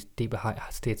through these deeper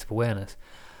states of awareness,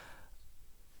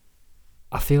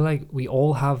 I feel like we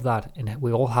all have that, and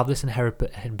we all have this inherent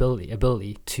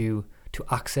ability to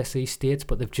access these states,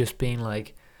 but they've just been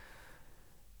like,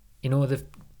 you know,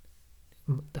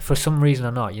 for some reason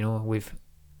or not, you know,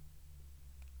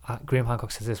 Graham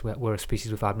Hancock says this, we're a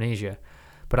species with amnesia,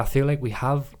 but I feel like we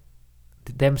have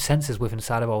them senses within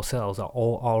inside of ourselves are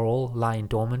all lying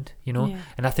dormant, you know.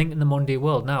 And I think in the modern day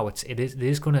world now, it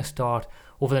is going to start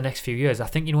over the next few years. I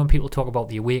think, you know, when people talk about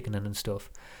the awakening and stuff,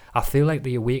 I feel like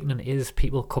the awakening is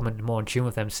people coming more in tune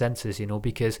with them senses, you know,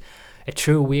 because a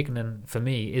true awakening for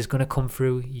me is going to come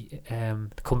through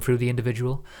the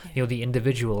individual. You know, the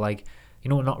individual, like, you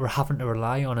know, not having to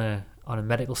rely on a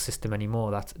medical system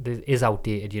anymore that is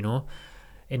outdated, you know.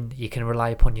 And you can rely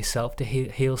upon yourself to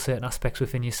heal certain aspects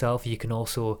within yourself. You can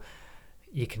also,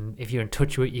 if you're in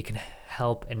touch with it, you can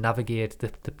help and navigate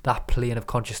that plane of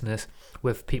consciousness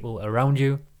with people around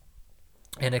you.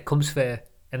 And it comes for,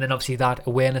 and then obviously that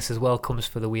awareness as well comes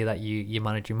for the way that you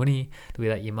manage your money, the way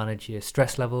that you manage your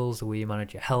stress levels, the way you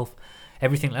manage your health,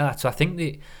 everything like that. So I think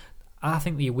the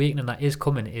awakening that is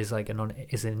coming is like an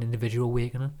individual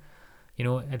awakening. You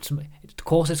know, of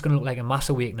course it's going to look like a mass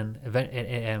awakening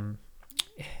event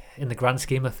in the grand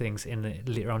scheme of things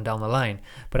later on down the line.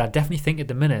 But I definitely think at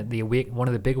the minute one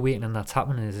of the big awakening that's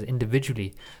happening is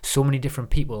individually so many different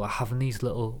people are having these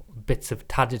little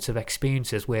tadgets of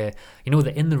experiences where, you know,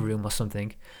 they're in the room or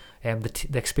something, the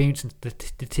experience, they're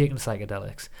taking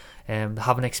psychedelics, they're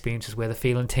having experiences where they're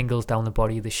feeling tingles down the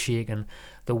body, they're shaking,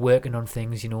 they're working on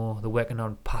things, you know, they're working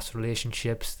on past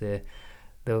relationships, they're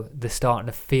starting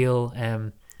to feel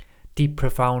deep,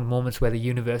 profound moments where the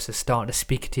universe is starting to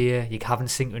speak to you. You're having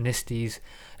synchronicities,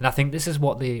 and I think this is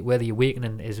where the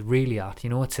awakening is really at. You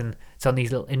know, it's on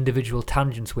these little individual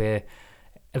tangents where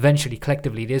eventually,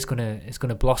 collectively, it's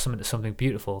gonna blossom into something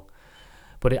beautiful.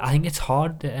 But I think it's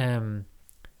hard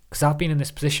because I've been in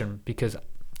this position because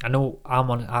I know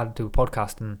I do a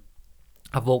podcast and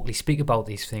I vocally speak about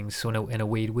these things. So in a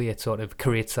weird way, it sort of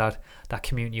creates that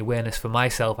community awareness for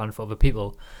myself and for other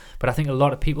people. But I think a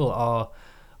lot of people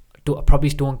probably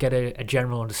don't get a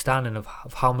general understanding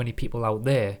of how many people out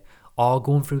there are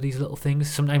going through these little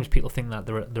things. Sometimes people think that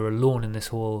they're alone in this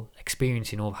whole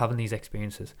experience, you know, of having these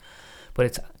experiences. But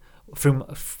it's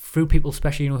through people,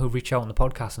 especially, you know, who reach out on the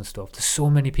podcast and stuff. There's so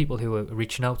many people who are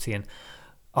reaching out saying,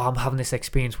 "Oh, I'm having this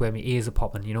experience where my ears are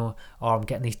popping," you know, or I'm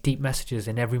getting these deep messages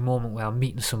in every moment where I'm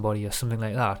meeting somebody or something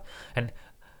like that. And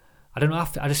I don't know.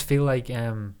 I just feel like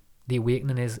the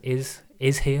awakening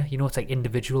is here. You know, it's like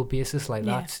individual basis, like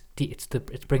that.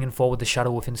 It's bringing forward the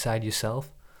shadow within inside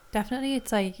yourself. Definitely,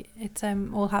 it's like it's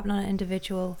all happening on an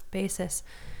individual basis.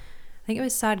 I think it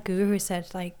was Sadhguru who said,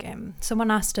 like,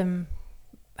 someone asked him,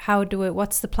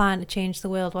 what's the plan to change the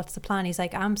world? What's the plan? He's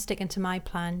like, I'm sticking to my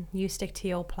plan. You stick to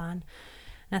your plan.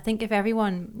 And I think if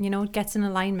everyone, you know, gets in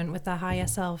alignment with their higher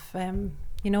self,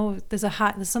 you know, there's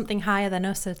something higher than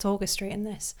us that's orchestrating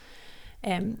this.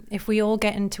 If we all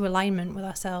get into alignment with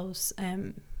ourselves,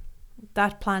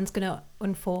 that plan's going to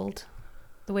unfold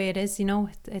the way it is, you know.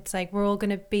 It's like we're all going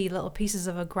to be little pieces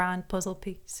of a grand puzzle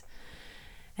piece.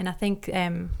 And I think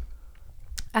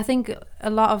I think a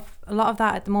lot of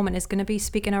that at the moment is going to be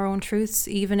speaking our own truths,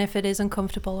 even if it is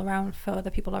uncomfortable around for other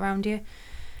people around you.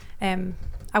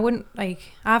 I wouldn't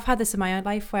I've had this in my own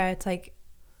life where it's like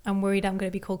I'm worried I'm going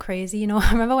to be called crazy. You know,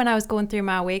 I remember when I was going through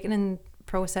my awakening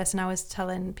process and I was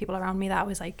telling people around me that I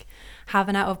was like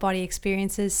having out of body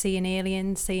experiences, seeing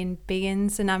aliens, seeing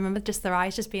beings, and I remember just their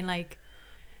eyes just being like,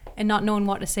 and not knowing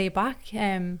what to say back.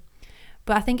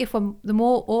 But I think if the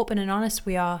more open and honest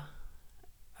we are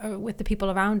with the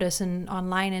people around us and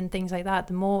online and things like that,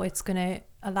 the more it's going to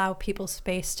allow people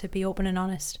space to be open and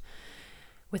honest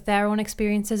with their own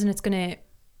experiences, and it's going to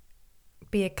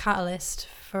be a catalyst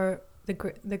for the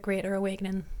greater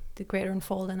awakening, the greater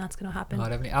unfolding that's going to happen. No,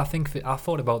 definitely. I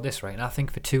thought about this, right, and I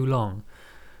think for too long,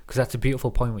 because that's a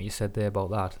beautiful point what you said there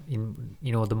about that. You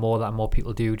know, the more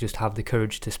people do just have the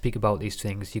courage to speak about these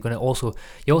things, you're also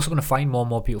going to find more and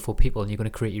more beautiful people, and you're going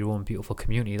to create your own beautiful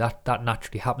community. That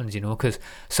naturally happens, you know, because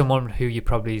someone who you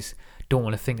probably don't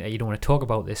want to think that you don't want to talk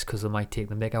about this because they might take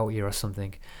the mick out of you or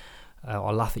something,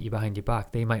 or laugh at you behind your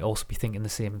back, they might also be thinking the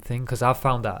same thing, because I've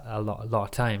found that a lot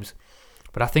of times.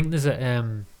 But I think there's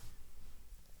I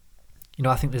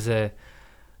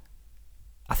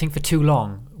think for too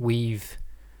long we've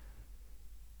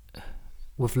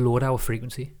lowered our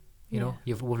frequency.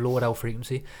 We've lowered our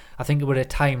frequency. I think we're at a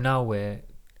time now where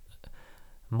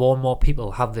more and more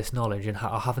people have this knowledge and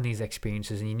are having these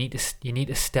experiences, and you need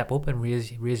to step up and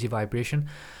raise your vibration.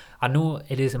 I know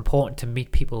it is important to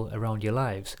meet people around your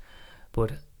lives,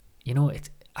 but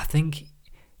I think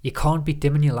you can't be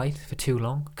dimming your light for too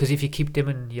long, because if you keep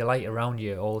dimming your light around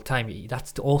you all the time,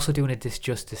 that's also doing a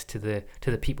disjustice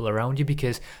to the people around you.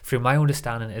 Because through my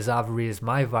understanding, as I've raised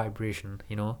my vibration,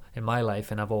 in my life,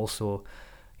 and I've also,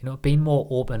 been more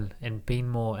open and been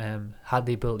more had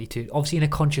the ability to, obviously in a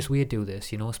conscious way, do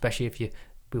this, especially if you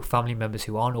with family members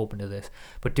who aren't open to this,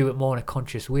 but do it more in a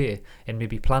conscious way and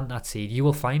maybe plant that seed. You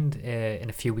will find in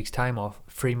a few weeks' time, or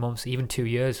 3 months, even 2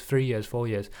 years, 3 years, 4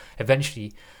 years,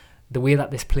 eventually, the way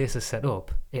that this place is set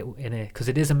up, because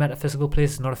it is a metaphysical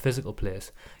place, it's not a physical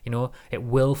place. It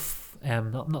will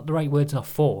not the right words, not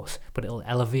force, but it'll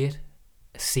elevate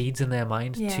seeds in their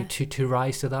mind to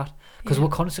rise to that. Because we're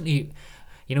constantly,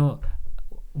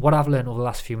 what I've learned over the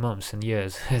last few months and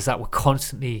years is that we're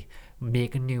constantly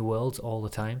making new worlds all the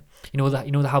time. How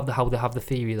they have the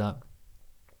theory that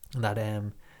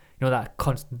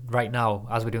right now,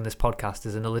 as we're doing this podcast,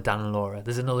 there's another Dan and Laura,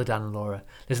 there's another Dan and Laura,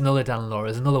 there's another Dan and Laura,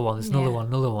 there's another one, there's another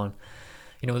one.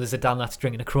 There's a Dan that's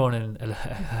drinking a Cronin and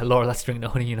a Laura that's drinking a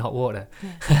honey and hot water.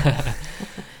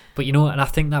 But and I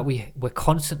think that we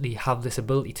constantly have this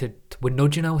ability to we're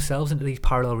nudging ourselves into these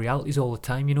parallel realities all the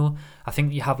time. I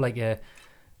think you have like you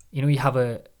have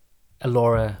a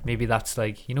Laura, maybe that's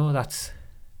like that's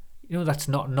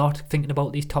not thinking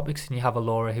about these topics, and you have a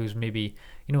Laura who's maybe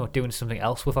doing something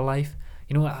else with her life,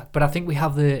 but I think we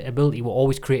have the ability, we're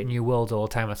always creating new worlds all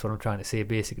the time. That's what I'm trying to say,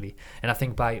 basically. And I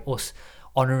think by us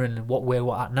honouring what we're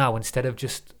at now, instead of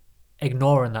just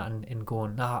ignoring that and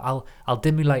going, nah, I'll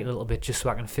dim my light a little bit just so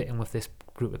I can fit in with this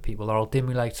group of people, or I'll dim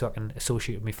my light so I can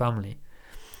associate with my family.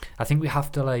 I think we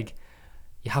have to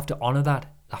you have to honour that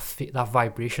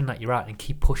vibration that you're at, and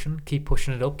keep pushing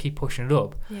it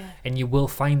up, and you will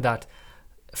find that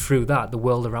through that the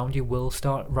world around you will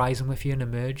start rising with you and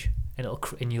emerge,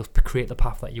 and you'll create the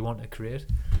path that you want to create.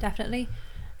 Definitely.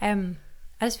 I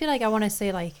just feel like I want to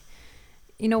say,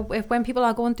 when people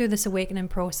are going through this awakening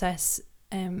process,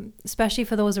 especially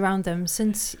for those around them,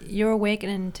 since you're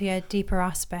awakening to a deeper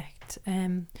aspect,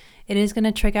 it is going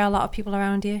to trigger a lot of people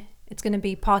around you. It's going to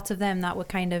be parts of them that were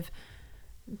kind of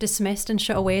dismissed and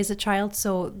shut away as a child.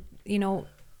 So I don't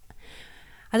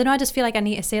know, I just feel like I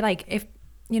need to say, if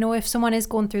someone is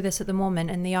going through this at the moment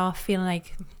and they are feeling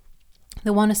like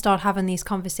they want to start having these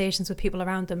conversations with people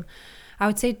around them, I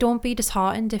would say don't be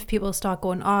disheartened if people start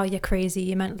going, oh, you're crazy,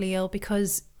 you're mentally ill,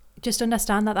 because just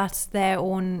understand that that's their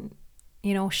own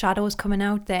shadows coming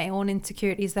out, their own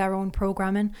insecurities, their own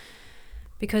programming.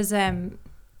 Because as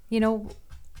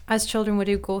children we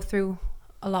do go through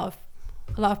a lot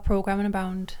of programming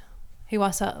about who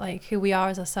we are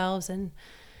as ourselves. And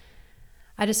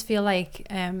I just feel like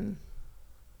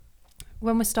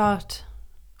when we start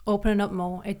opening up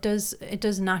more, it does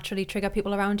naturally trigger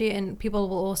people around you, and people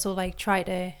will also try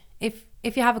to, if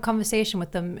you have a conversation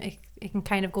with them, it can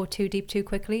kind of go too deep too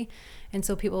quickly, and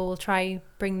so people will try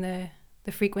bring the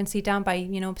frequency down by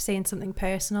saying something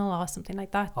personal or something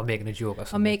like that, or making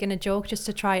a joke just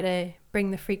to try to bring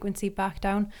the frequency back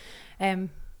down. I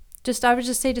would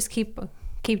just say, just keep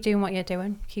doing what you're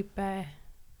doing, keep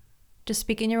just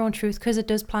speaking your own truth, because it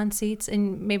does plant seeds,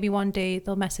 and maybe one day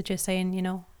they'll message you saying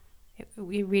it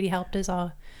really helped us,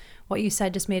 or what you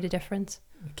said just made a difference.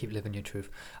 Keep living your truth.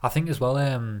 I think as well,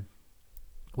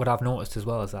 what I've noticed as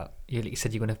well is that you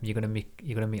said you're gonna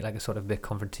meet like a sort of bit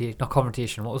not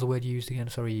confrontation. What was the word you used again?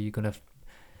 Sorry, you're gonna,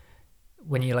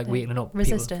 when you're like waking up,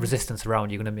 resistance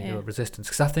around, you're gonna meet resistance.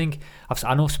 Because I think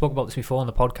I know I've spoke about this before on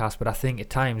the podcast, but I think at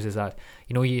times is that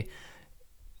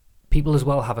people as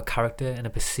well have a character and a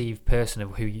perceived person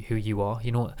of who you are.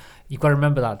 You know, you've got to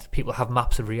remember that people have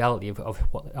maps of reality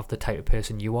of the type of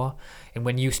person you are, and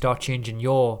when you start changing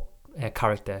your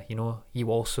character, you know, you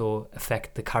also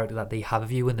affect the character that they have of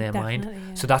you in their mind.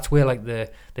 Yeah. So that's where like the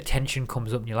tension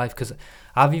comes up in your life. Because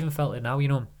I've even felt it now. You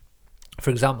know,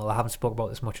 for example, I haven't spoke about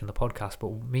this much on the podcast,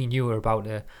 but me and you are about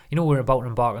to, we're about to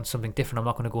embark on something different. I'm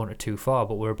not going to go into it too far,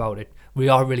 but we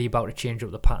are really about to change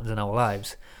up the patterns in our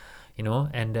lives. You know,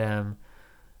 and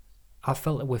I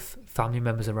felt it with family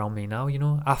members around me now. You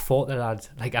know, I thought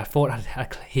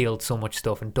I'd healed so much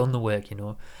stuff and done the work. You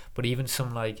know, but even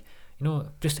some like,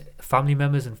 just family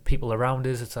members and people around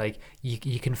us, it's like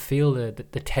you can feel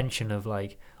the tension of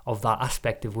that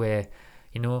aspect of where,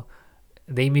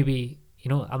 they may be,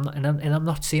 I'm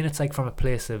not saying it's like from a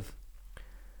place of,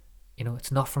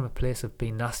 it's not from a place of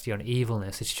being nasty or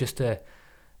evilness. It's just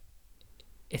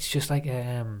like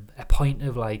a point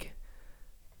of like,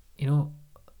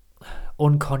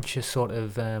 unconscious sort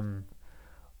of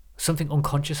something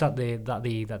unconscious that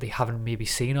they haven't maybe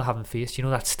seen or haven't faced,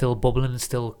 that's still bubbling and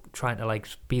still trying to like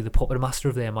be the puppet master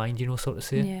of their mind, so to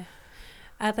say. Yeah.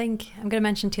 I think I'm going to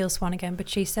mention Teal Swan again, but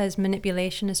she says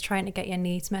manipulation is trying to get your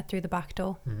needs met through the back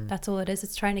door. Mm-hmm. That's all it is.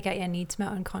 It's trying to get your needs met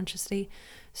unconsciously.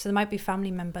 So there might be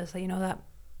family members that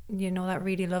that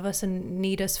really love us and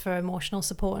need us for emotional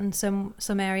support in some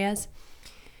areas.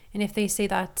 And if they see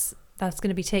that's going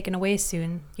to be taken away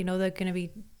soon, they're going to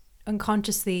be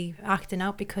unconsciously acting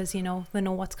out because they know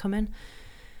what's coming.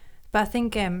 But I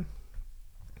think I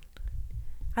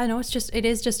don't know, it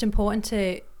is just important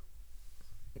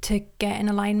to get in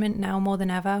alignment now more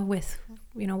than ever with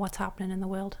what's happening in the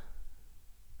world.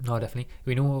 No, definitely.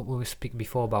 We were speaking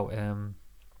before about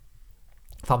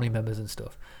family members and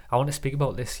stuff. I want to speak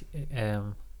about this,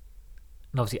 and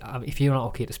obviously if you're not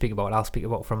okay to speak about it, I'll speak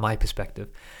about it from my perspective.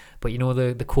 But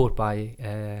the quote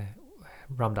by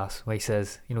Ram Dass, where he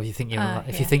says, if you think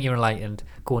you're enlightened,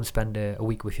 go and spend a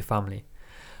week with your family.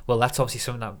 Well, that's obviously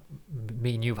something that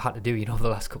me and you've had to do, over the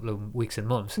last couple of weeks and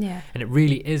months. Yeah. And it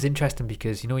really is interesting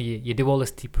because, you do all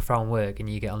this deep, profound work and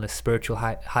you get on this spiritual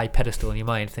high pedestal in your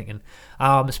mind thinking,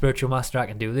 I'm a spiritual master, I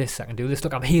can do this.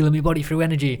 Look, I'm healing my body through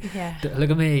energy. Yeah. Look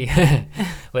at me.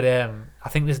 But I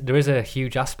think there is a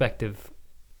huge aspect of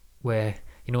where,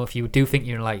 if you do think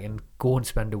you're enlightened, go and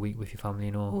spend a week with your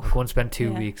family, go and spend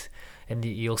 2 weeks, and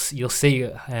you'll see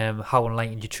how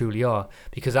enlightened you truly are.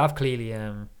 Because I've clearly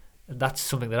that's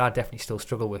something that I definitely still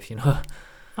struggle with,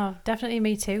 Oh, definitely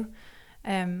me too.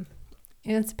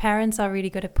 Parents are really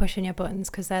good at pushing your buttons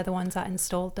because they're the ones that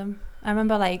installed them. I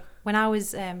remember when I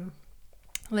was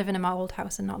living in my old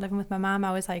house and not living with my mum,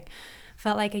 I was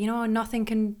felt like nothing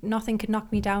can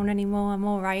knock me down anymore, I'm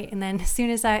all right. And then as soon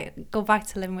as I go back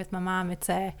to living with my mum, it's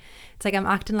like I'm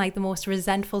acting like the most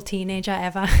resentful teenager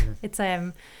ever. It's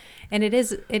and it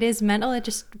is mental.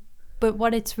 But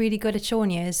what it's really good at showing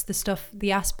you is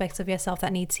the aspects of yourself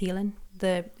that needs healing.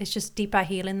 It's just deeper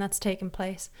healing that's taking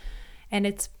place, and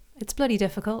it's bloody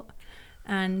difficult.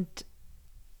 And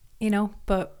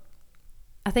but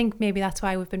I think maybe that's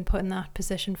why we've been put in that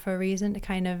position for a reason,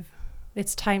 to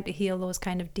it's time to heal those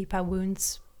kind of deeper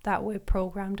wounds that were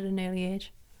programmed at an early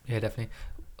age. Yeah, definitely.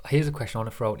 Here's a question I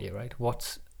want to throw at you, right?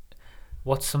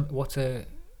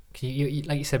 Can you,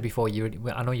 like you said before,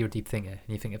 I know you're a deep thinker and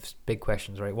you think of big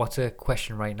questions, right? What's a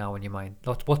question right now in your mind?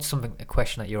 What's a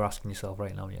question that you're asking yourself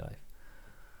right now in your life?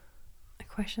 A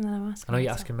question that I'm asking. I know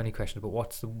you're asking many questions, but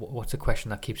what's a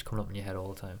question that keeps coming up in your head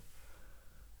all the time?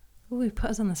 Ooh, you put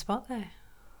us on the spot there.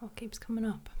 What keeps coming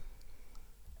up?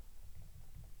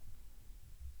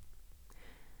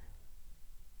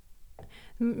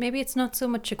 Maybe it's not so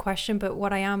much a question, but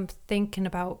what I am thinking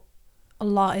about a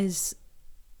lot is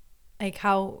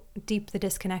how deep the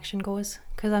disconnection goes.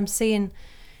 Because I'm seeing,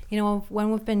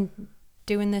 when we've been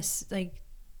doing this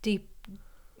deep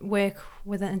work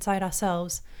with it inside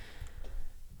ourselves,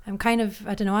 I'm kind of,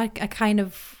 I don't know, I kind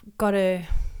of got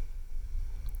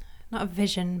not a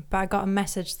vision, but I got a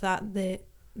message that the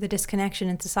disconnection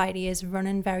in society is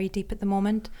running very deep at the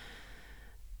moment.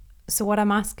 So what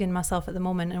I'm asking myself at the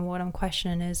moment and what I'm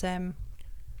questioning is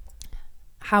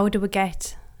how do we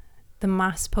get the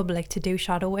mass public to do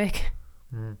shadow work?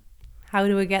 How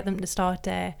do we get them to start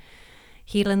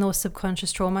healing those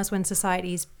subconscious traumas when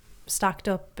society's stacked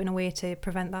up in a way to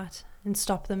prevent that and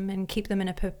stop them and keep them in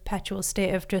a perpetual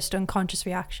state of just unconscious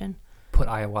reaction. Put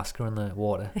ayahuasca in the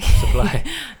water supply.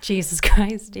 Jesus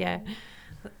Christ, yeah.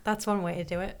 That's one way to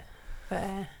do it. But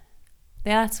yeah,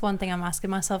 that's one thing I'm asking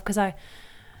myself, because I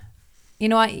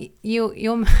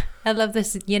love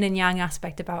this yin and yang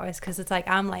aspect about us, because it's like,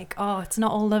 I'm like, oh, it's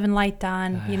not all love and light,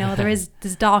 Dan. There's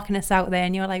darkness out there,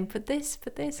 and you're like, but this,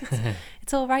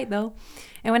 it's all right though.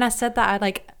 And when I said that,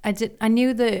 I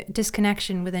knew the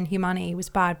disconnection within humanity was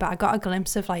bad, but I got a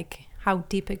glimpse of like how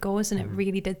deep it goes, and it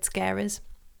really did scare us.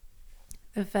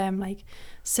 Of like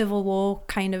civil war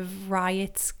kind of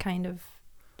riots, kind of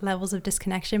levels of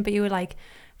disconnection. But you were like,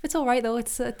 it's all right though,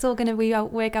 it's all going to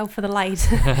work out for the light.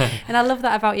 And I love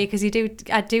that about you, because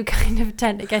I do kind of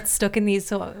tend to get stuck in these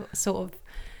sort of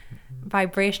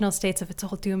vibrational states of it's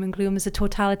all doom and gloom. As a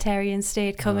totalitarian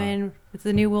state coming with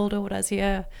the new world orders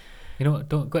here.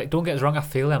 Don't get us wrong, I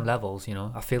feel them levels,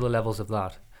 I feel the levels of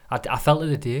that. I felt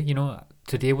it today,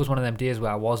 today was one of them days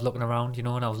where I was looking around, and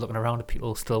I was looking around at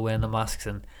people still wearing the masks,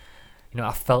 and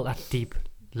I felt that deep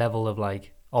level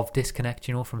of disconnect,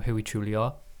 from who we truly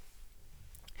are.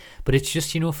 But it's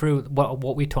just, through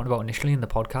what we talked about initially in the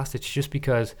podcast, it's just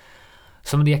because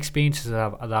some of the experiences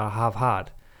that I have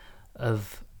had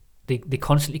they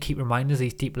constantly keep reminding us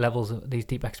these deep levels, these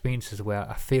deep experiences where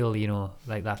I feel,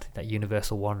 like that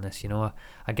universal oneness.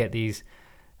 I get these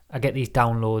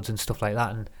downloads and stuff like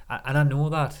that, and I know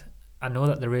that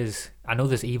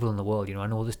there's evil in the world. I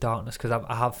know there's darkness, because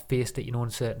I have faced it, in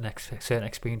certain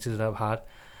experiences that I've had.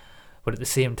 But at the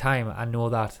same time, I know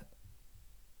that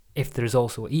if there's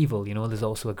also evil, there's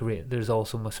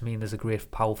also must mean there's a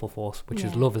great powerful force, which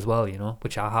is love as well,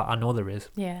 which I know there is.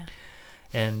 Yeah.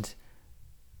 And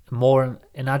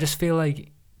I just feel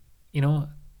like, and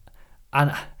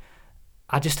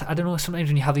I don't know, sometimes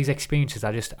when you have these experiences,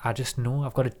 I just know,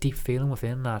 I've got a deep feeling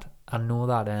within that I know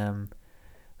that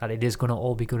that it is going to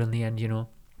all be good in the end.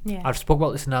 Yeah. I've spoke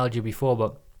about this analogy before,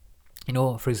 but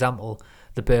for example,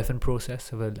 the birthing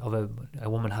process of a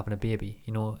woman having a baby,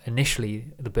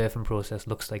 initially the birthing process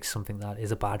looks like something that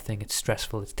is a bad thing. It's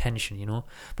stressful, it's tension,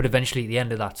 but eventually at the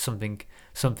end of that, something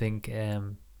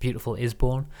beautiful is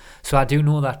born. So I do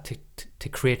know that to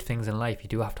create things in life, you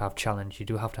do have to have challenge, you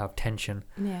do have to have tension.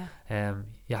 Yeah.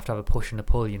 You have to have a push and a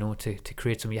pull, to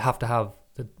create something. You have to have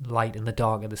the light and the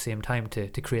dark at the same time to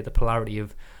create the polarity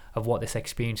of what this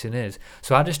experiencing is.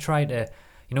 So I just try to,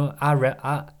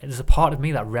 there's a part of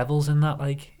me that revels in that,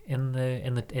 like in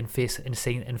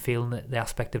seeing and feeling the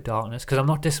aspect of darkness, because I'm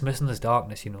not dismissing this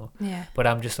darkness, Yeah. but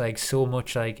I'm just like so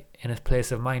much like in a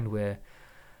place of mind where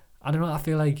I don't know, I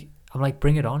feel like I'm like,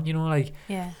 bring it on,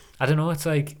 Yeah. I don't know, it's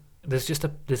like there's just a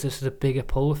bigger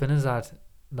pull within us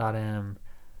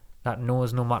that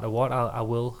knows no matter what, I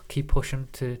will keep pushing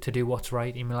to do what's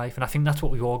right in my life. And I think that's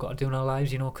what we've all got to do in our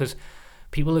lives, because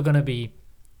people are going to be,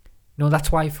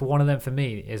 that's why for one of them, for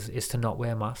me, is to not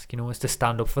wear a mask, is to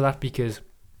stand up for that, because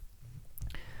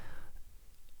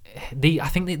I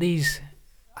think that these,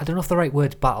 I don't know if the right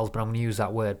word's battles, but I'm going to use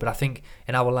that word, but I think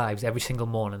in our lives every single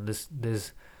morning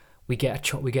we get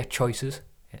choices.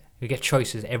 You get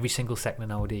choices every single second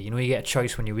in our day. You get a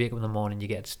choice when you wake up in the morning. You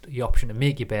get the option to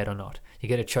make your bed or not. You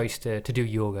get a choice to do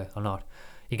yoga or not.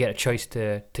 You get a choice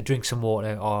to drink some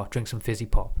water or drink some fizzy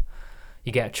pop.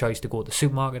 You get a choice to go to the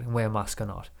supermarket and wear a mask or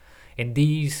not. And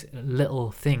these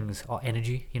little things are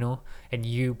energy,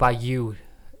 and by you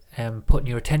putting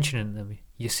your attention in them,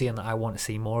 you're saying that I want to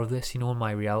see more of this, in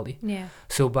my reality. Yeah.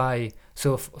 So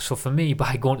for me,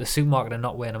 by going to the supermarket and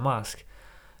not wearing a mask,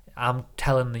 I'm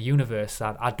telling the universe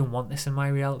that I don't want this in my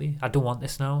reality. I don't want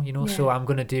this now, Yeah. So I'm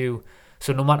going to do,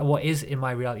 so no matter what is in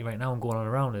my reality right now and going on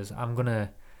around us, I'm going to,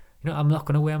 I'm not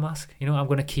going to wear a mask. I'm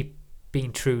going to keep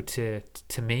being true to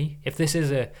me. If this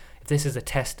is a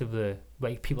test of the,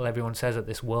 like everyone says that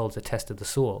this world's a test of the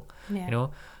soul, Yeah.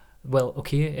 Well,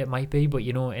 okay, it might be, but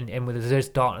and there's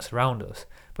darkness around us,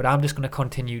 but I'm just going to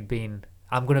continue being,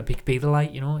 I'm going to be the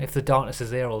light, if the darkness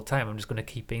is there all the time, I'm just going to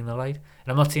keep being the light.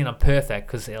 And I'm not saying I'm perfect,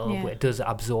 because it does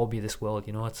absorb you, this world,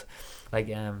 it's like,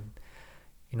 the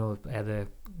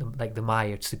Maya,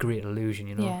 it's the great illusion,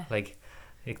 Yeah. like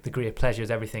the great pleasure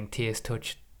is everything, taste,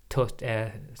 touch,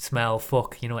 smell,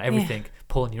 fuck, everything,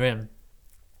 pulling you in.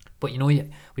 But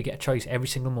we get a choice every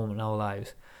single moment in our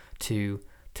lives to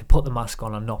put the mask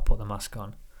on or not put the mask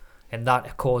on. And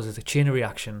that causes a chain of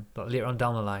reaction that later on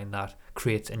down the line that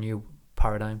creates a new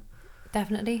paradigm.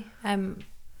 Definitely. Then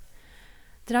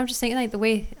I'm just thinking, like, the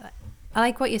way I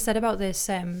like what you said about this,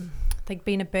 like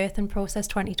being a birthing process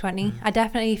 2020. I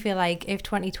definitely feel like if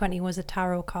 2020 was a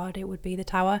tarot card, it would be the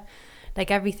Tower.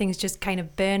 Like, everything's just kind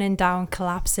of burning down,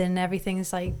 collapsing,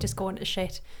 everything's like just going to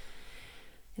shit.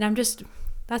 And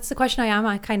that's the question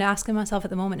I kind of asking myself at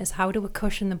the moment, is how do we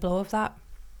cushion the blow of that?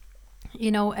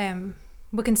 You know,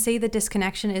 we can see the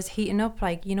disconnection is heating up.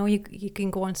 Like, you know, you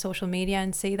can go on social media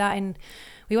and see that. And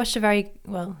we watched it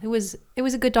was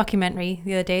a good documentary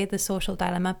the other day, The Social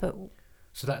Dilemma. But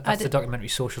so that's the documentary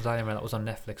Social Dilemma that was on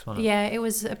Netflix, wasn't it? Yeah, it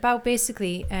was about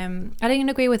basically. I didn't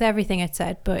agree with everything it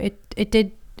said, but it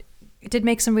did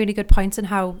make some really good points on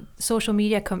how social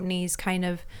media companies kind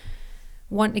of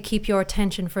want to keep your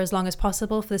attention for as long as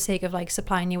possible for the sake of like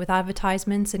supplying you with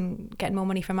advertisements and getting more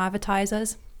money from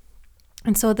advertisers.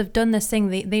 And so they've done this thing.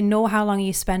 They know how long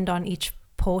you spend on each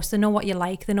post. They know what you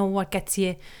like. They know what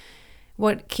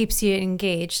keeps you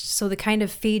engaged. So they kind of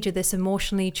feed you this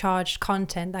emotionally charged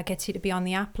content that gets you to be on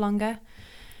the app longer.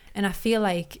 And I feel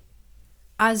like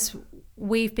as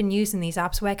we've been using these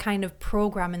apps, we're kind of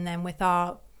programming them with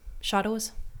our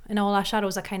shadows, and all our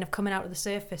shadows are kind of coming out of the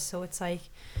surface. So it's like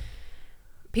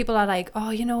people are like, oh,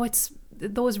 you know, it's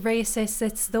those racists,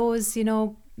 it's those, you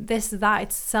know, this, that,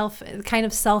 it's self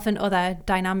and other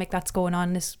dynamic that's going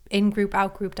on, this in-group,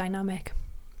 out-group dynamic.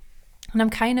 And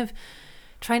I'm kind of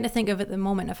trying to think of at the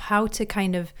moment of how to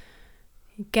kind of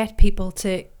get people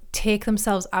to take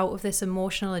themselves out of this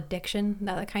emotional addiction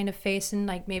that they're kind of facing.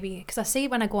 Like, maybe, because I see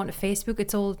when I go onto Facebook,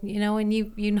 it's all, you know, and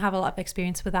you have a lot of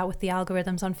experience with that, with the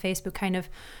algorithms on Facebook kind of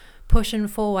pushing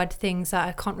forward things that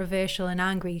are controversial and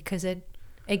angry, because it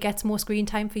gets more screen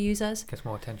time for users. Gets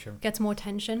more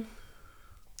attention.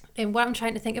 And what I'm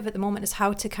trying to think of at the moment is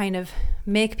how to kind of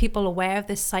make people aware of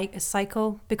this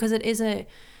cycle, because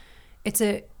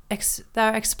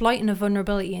they're exploiting a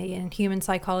vulnerability in human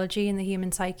psychology and the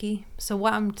human psyche. So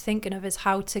what I'm thinking of is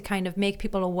how to kind of make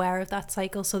people aware of that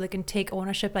cycle so they can take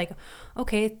ownership. Like,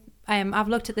 okay, I've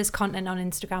looked at this content on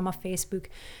Instagram or Facebook.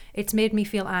 It's made me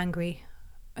feel angry.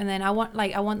 And then I want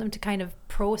them to kind of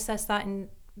process that and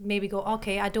maybe go,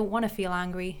 okay, I don't want to feel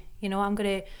angry. You know, I'm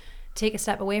going to take a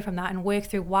step away from that and work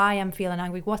through why I'm feeling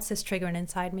angry. What's this triggering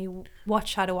inside me? What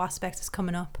shadow aspects is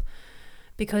coming up?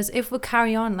 Because if we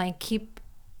carry on,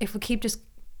 if we keep just,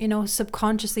 you know,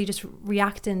 subconsciously just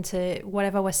reacting to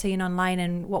whatever we're seeing online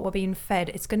and what we're being fed,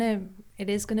 it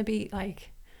is gonna be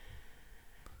like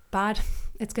bad.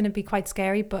 It's gonna be quite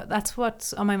scary. But that's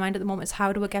what's on my mind at the moment, is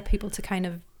how do we get people to kind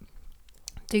of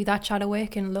do that shadow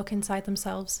work and look inside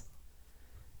themselves?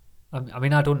 I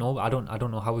mean, I don't know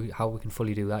how we can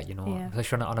fully do that, you know, Yeah.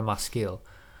 especially on a mass scale.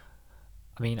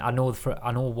 I mean, I know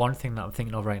one thing that I'm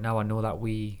thinking of right now. I know that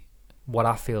what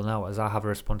I feel now is I have a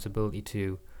responsibility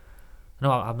to.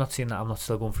 No, I'm not saying that I'm not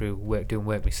still going through doing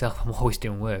work myself. I'm always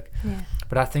doing work. Yeah.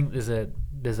 But I think there's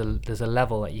a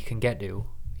level that you can get to,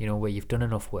 you know, where you've done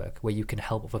enough work, where you can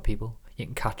help other people, you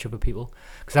can catch other people.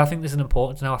 Because I think there's an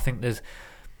importance now. I think there's,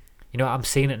 you know, I'm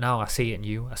seeing it now. I see it in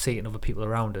you. I see it in other people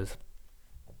around us.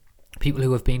 People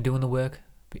who have been doing the work,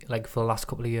 like for the last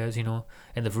couple of years, you know,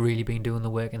 and they've really been doing the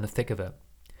work in the thick of it.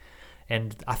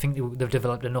 And I think they've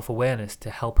developed enough awareness to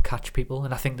help catch people.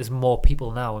 And I think there's more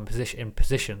people now in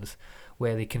positions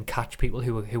where they can catch people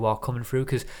who are coming through.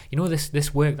 Because, you know,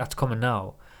 this work that's coming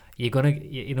now, you're gonna,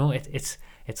 you know, it's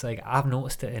like, I've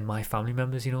noticed it in my family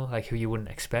members, you know, like who you wouldn't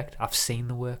expect. I've seen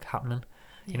the work happening.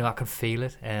 You know, I can feel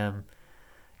it.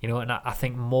 You know, and I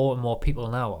think more and more people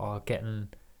now are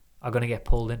going to get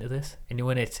pulled into this. And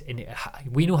when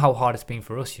we know how hard it's been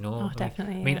for us, you know. Oh,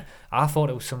 definitely. I mean, I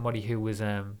thought it was somebody who was,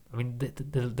 I mean,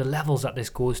 the levels that this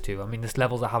goes to, I mean, there's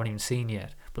levels I haven't even seen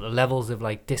yet, but the levels of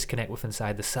like disconnect with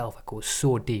inside the self that goes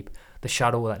so deep, the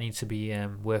shadow that needs to be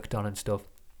worked on and stuff.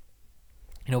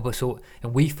 You know,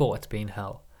 and we thought it's been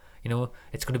hell. You know,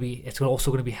 it's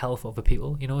also going to be hell for other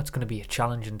people. You know, it's going to be a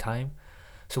challenging time.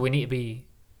 So we need to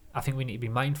be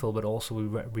mindful, but also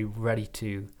be ready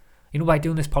to, you know, by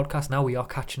doing this podcast now, we are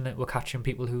catching it. We're catching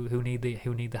people who need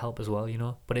the help as well, you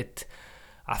know. But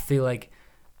I feel like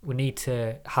we need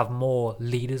to have more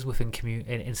leaders within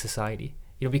in society,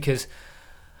 you know, because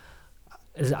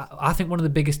I think one of the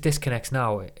biggest disconnects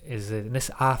now is, and this,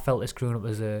 I felt this growing up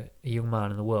as a young man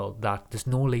in the world, that there's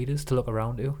no leaders to look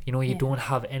around to. You know, you don't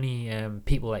have any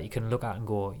people that you can look at and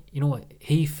go, you know,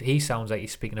 he sounds like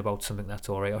he's speaking about something that's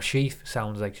all right, or she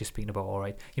sounds like she's speaking about all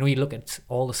right. You know, you look at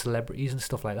all the celebrities and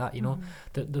stuff like that, you know,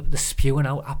 the spewing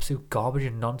out absolute garbage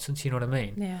and nonsense, you know what I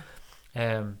mean?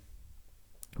 Yeah.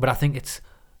 But I think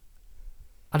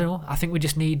I don't know, I think we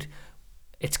just need,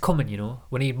 it's coming, you know,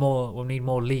 we need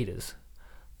more leaders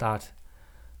that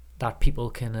people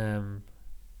can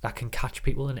that can catch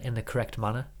people in the correct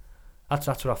manner. That's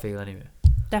what I feel anyway.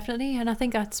 Definitely, and I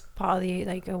think that's part of the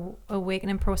like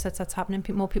awakening process that's happening.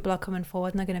 More people are coming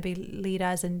forward, and they're going to be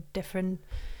leaders in different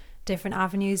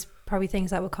avenues, probably things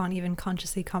that we can't even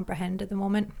consciously comprehend at the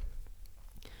moment.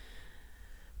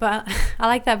 But I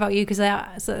like that about you, because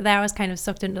so there I was kind of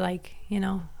sucked into like, you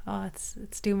know, oh, it's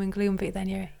doom and gloom, but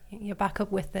then you're back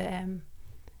up with the,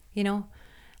 you know,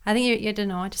 I think you don't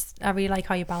know. I really like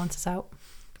how you balance this out.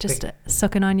 Just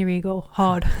sucking on your ego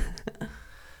hard.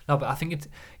 No, but I think it's,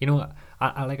 you know,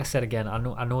 I like I said again, I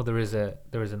know there is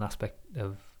an aspect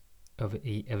of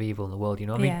evil in the world. You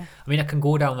know, I mean, I can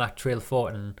go down that trail of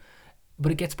thought,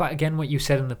 but it gets back again what you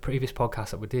said in the previous podcast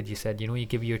that we did. You said, you know, you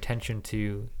give your attention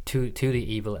to the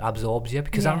evil, it absorbs you.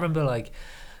 Because I remember, like,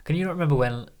 can you not remember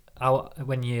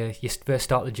when you first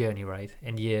start the journey, right?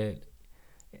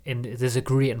 And there's a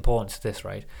great importance to this,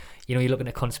 right? You know, you're looking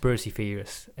at conspiracy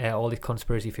theorists, all these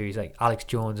conspiracy theories like Alex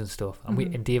Jones and stuff,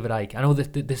 and David Icke. I know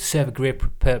that they serve a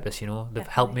great purpose. You know, they've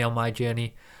helped me on my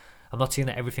journey. I'm not saying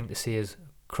that everything they say is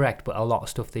correct, but a lot of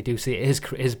stuff they do say is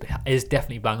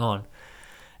definitely bang on.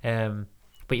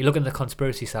 But you look at the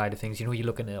conspiracy side of things, you know, you're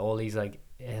looking at all these like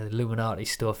Illuminati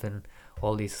stuff and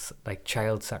all these like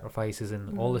child sacrifices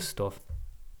and all this stuff,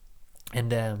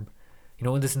 and you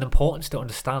know, there's an importance to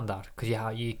understand that, because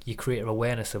you create an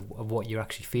awareness of what you're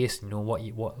actually facing, you know,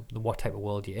 what type of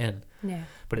world you're in. Yeah.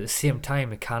 But at the same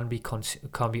time, it can be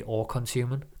all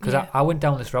consuming, because I went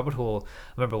down this rabbit hole.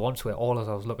 I remember once where all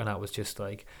I was looking at was just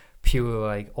like pure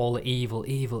like all the evil,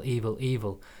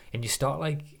 and you start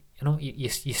like, you know,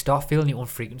 you start feeling your own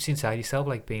frequency inside yourself,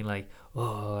 like being like,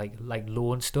 oh, like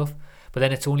low and stuff. But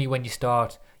then it's only when you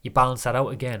balance that out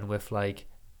again with like,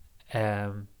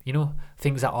 you know,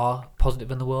 things that are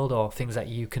positive in the world, or things that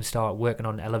you can start working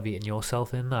on elevating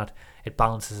yourself in, that it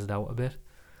balances it out a bit.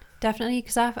 Definitely,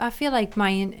 because I feel like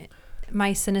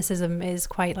my cynicism is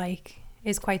quite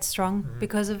strong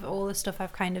because of all the stuff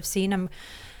I've kind of seen.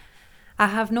 I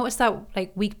have noticed that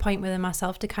like weak point within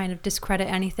myself to kind of discredit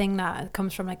anything that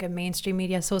comes from like a mainstream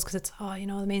media source, because it's, oh, you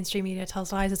know, the mainstream media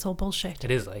tells lies, it's all bullshit. It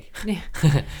is like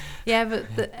yeah, but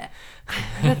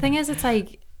the thing is, it's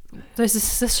like there's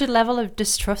such a level of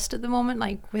distrust at the moment,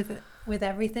 like with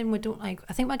everything. We don't, like,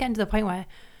 I think we're getting to the point where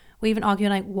we even argue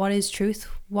like, what is truth?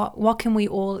 What can we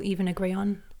all even agree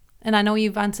on? And I know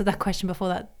you've answered that question before,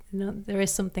 that, you know, there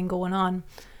is something going on,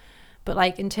 but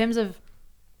like in terms of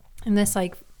in this,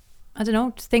 like, I don't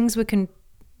know, things we can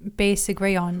base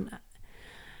agree on.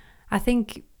 I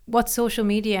think what social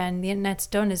media and the internet's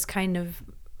done is kind of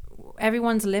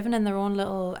everyone's living in their own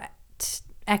little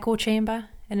echo chamber.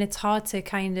 And it's hard to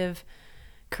kind of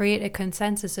create a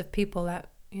consensus of people that,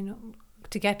 you know,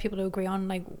 to get people to agree on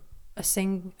like a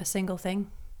single thing.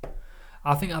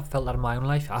 I think I've felt that in my own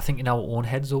life. I think in our own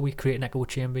heads, though, we create an echo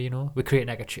chamber, you know. We create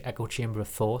an echo chamber of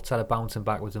thoughts that are bouncing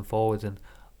backwards and forwards and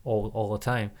all the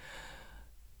time.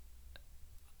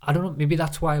 I don't know, maybe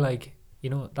that's why, like, you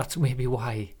know, that's maybe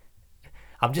why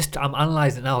I'm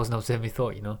analysing it now as an observing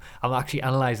thought, you know. I'm actually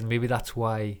analysing, maybe that's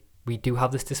why we do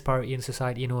have this disparity in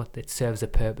society, you know. It serves a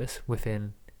purpose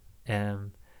within,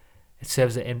 it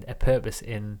serves a purpose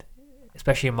in,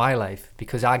 especially in my life,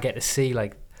 because I get to see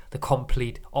like the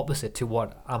complete opposite to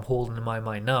what I'm holding in my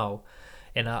mind now,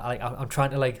 and I'm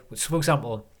trying to, like, so for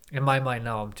example, in my mind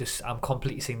now, I'm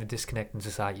completely seeing the disconnect in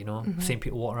society, you know. Seeing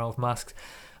people walking around with masks.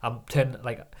 I'm turning,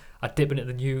 like, I dip into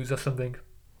the news or something,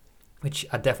 which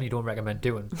I definitely don't recommend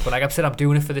doing. But like I've said, I'm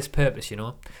doing it for this purpose, you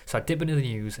know. So I dip into the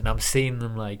news and I'm seeing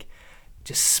them like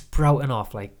just sprouting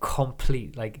off like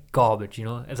complete like garbage, you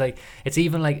know. It's like, it's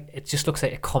even like, it just looks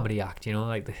like a comedy act, you know.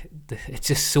 Like it's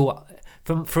just so,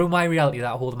 through my reality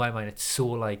that I hold in my mind, it's so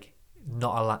like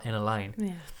not in a line.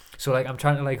 Yeah. So like I'm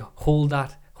trying to like hold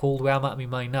where I'm at in my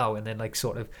mind now, and then like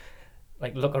sort of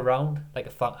like look around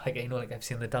like like, you know, like I've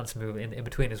seen the dance move in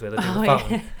between is where they're doing the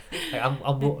fountain. Yeah. Like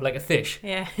I'm like a fish.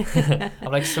 Yeah.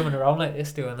 I'm like swimming around like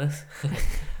this, doing this,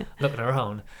 looking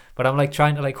around. But I'm like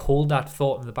trying to like hold that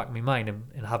thought in the back of my mind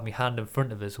and have my hand in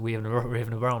front of us, waving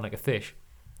around like a fish,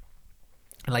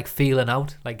 and like feeling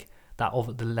out like that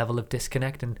of the level of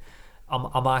disconnect. And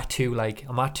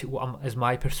is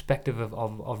my perspective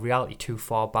of reality too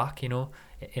far back, you know,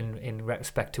 in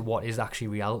respect to what is actually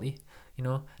reality? You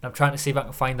know, and I'm trying to see if I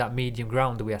can find that medium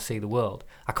ground the way I see the world.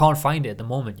 I can't find it at the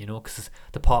moment, you know, because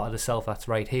the part of the self that's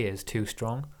right here is too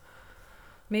strong.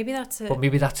 Maybe that's it. But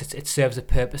maybe that's it. It serves a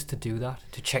purpose to do that,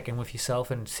 to check in with yourself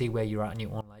and see where you're at in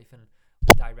your own life and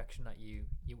the direction that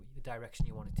the direction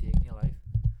you want to take in your life.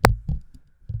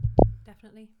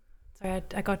 Definitely. Sorry,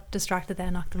 I got distracted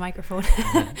there, knocked the microphone.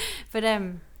 But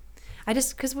I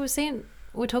just, because we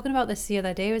were talking about this the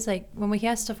other day. It was like when we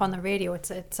hear stuff on the radio,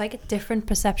 it's like a different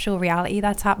perceptual reality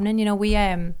that's happening. You know,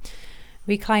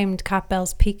 we climbed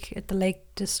Campbell's Peak at the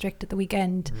Lake District at the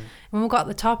weekend. When we got to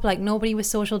the top, like nobody was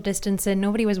social distancing,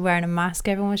 nobody was wearing a mask.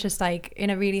 Everyone was just like in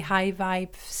a really high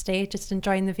vibe state, just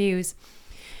enjoying the views.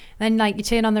 And then like you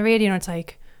turn on the radio and it's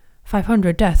like,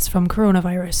 500 deaths from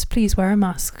coronavirus, please wear a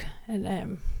mask,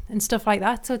 and stuff like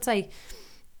that. So it's like,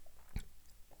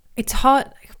 it's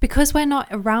hard because we're not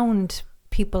around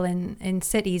people in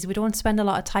cities. We don't spend a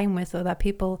lot of time with other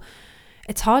people.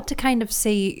 It's hard to kind of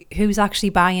see who's actually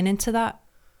buying into that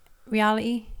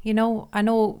reality. You know, I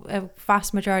know a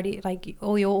vast majority, like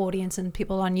all your audience and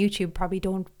people on YouTube probably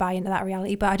don't buy into that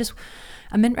reality, but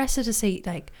I'm interested to see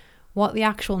like what the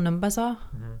actual numbers are.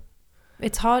 Mm-hmm.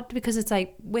 It's hard because it's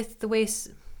like with the way,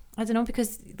 I don't know,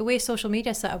 because the way social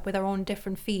media is set up with our own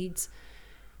different feeds,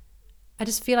 I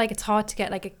just feel like it's hard to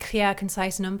get like a clear,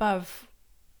 concise number of,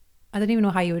 I don't even know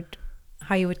how you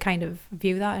would kind of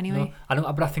view that anyway. No, I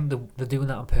know, but I think they're doing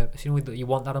that on purpose. You know, you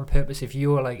want that on purpose. If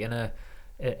you're like in a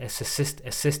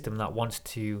system that wants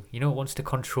to, you know, wants to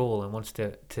control and wants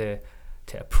to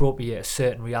appropriate a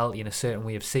certain reality and a certain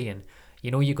way of seeing, you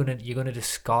know, you're gonna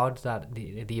discard that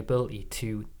the ability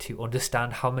to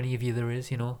understand how many of you there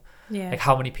is, you know, like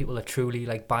how many people are truly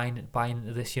like buying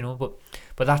into this, you know,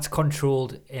 but that's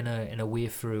controlled in a way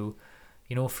through,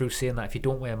 you know, through saying that if you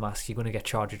don't wear a mask, you're gonna get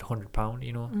charged £100,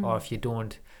 you know, or if you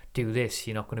don't do this,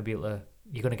 you're not gonna be able to,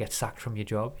 you're gonna get sacked from your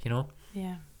job, you know.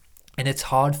 Yeah. And it's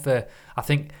hard for, I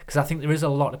think there is a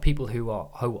lot of people who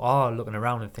are looking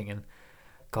around and thinking,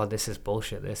 God, this is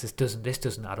bullshit. This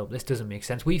doesn't add up. This doesn't make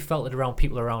sense. We felt it around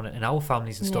people around it in our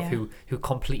families and stuff who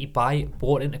completely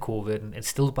bought into COVID and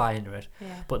still buy into it.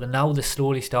 Yeah. But now they're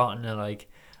slowly starting to like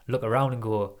look around and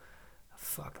go,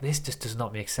 fuck, this just does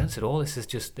not make sense at all. This is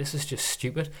just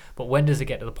stupid. But when does it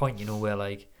get to the point, you know, where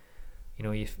like, you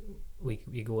know, we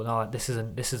go, no, this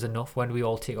is enough. When do we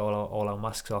all take all our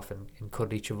masks off and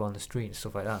cuddle each other on the street and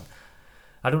stuff like that?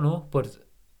 I don't know, but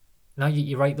now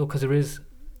you're right though, because there is,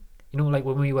 you know, like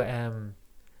when we were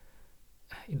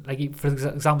like for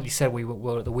example, you said we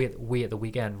were at the way at the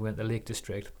weekend. We went to the Lake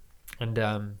District, and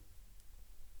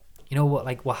you know what,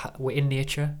 like we're in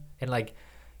nature, and like,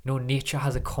 you know, nature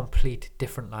has a complete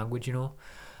different language, you know.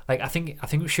 Like I think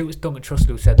it was Duncan Trussell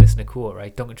who said this in a quote,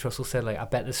 right? Duncan Trussell said, like, I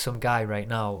bet there's some guy right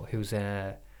now who's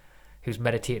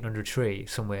meditating under a tree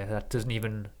somewhere that doesn't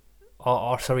even,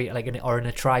 or in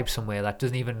a tribe somewhere that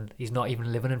doesn't even, he's not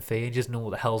even living in fear, he doesn't know what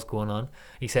the hell's going on.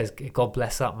 He says, God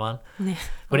bless that man. Yeah,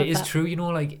 but it is true, you know,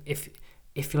 like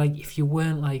if you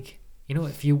weren't like, you know,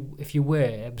 if you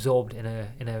were absorbed in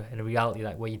a reality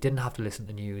like where you didn't have to listen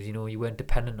to news, you know, you weren't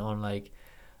dependent on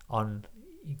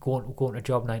going to a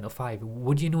job 9 to 5,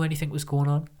 would you know anything was going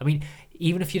on? I mean,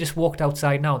 even if you just walked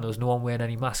outside now and there was no one wearing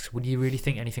any masks, would you really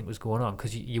think anything was going on?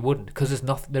 Because you wouldn't, because there's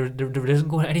nothing, there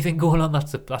isn't anything going on.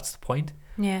 That's the point.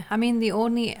 Yeah, I mean, the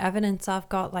only evidence I've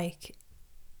got, like,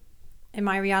 in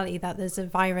my reality that there's a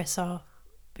virus, or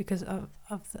because of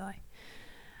the, like,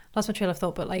 lost my trail of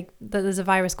thought, but like that there's a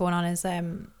virus going on, is that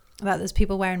there's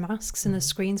people wearing masks and there's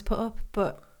screens put up.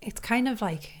 But it's kind of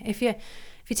like, if you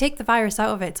take the virus out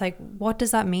of it, it's like, what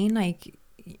does that mean? Like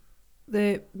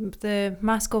the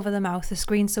mask over the mouth, the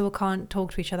screen so we can't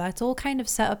talk to each other, it's all kind of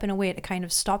set up in a way to kind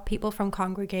of stop people from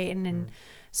congregating and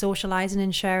socializing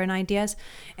and sharing ideas.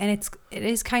 And it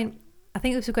is kind, I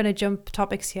think we're going to jump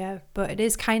topics here, but it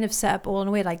is kind of set up all in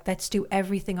a way like, let's do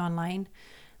everything online.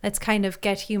 Let's kind of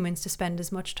get humans to spend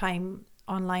as much time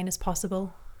online as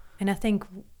possible. And I think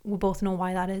we both know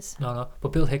why that is. No,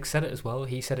 but Bill Hicks said it as well.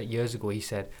 He said it years ago. He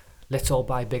said, let's all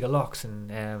buy bigger locks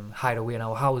and hide away in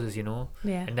our houses, you know,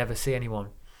 and never see anyone.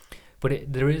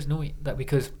 But there is no that,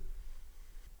 because,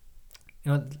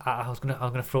 you know, I'm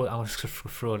gonna throw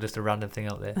just a random thing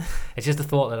out there. It's just a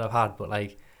thought that I've had, but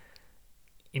like,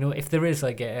 you know, if there is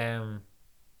like I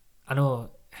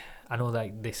know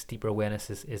that this deeper awareness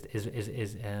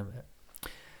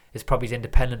is probably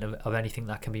independent of anything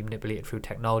that can be manipulated through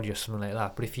technology or something like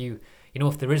that. But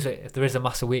if there is a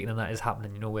mass awakening that is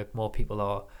happening, you know, where more people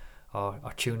are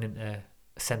tuning into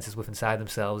senses within inside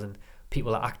themselves, and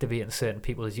people are activating certain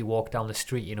people as you walk down the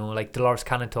street, you know, like Dolores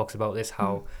Cannon talks about this,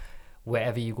 how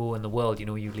wherever you go in the world, you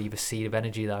know, you leave a seed of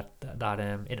energy that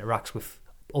interacts with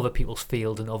other people's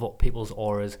fields and other people's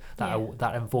auras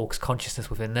that invokes consciousness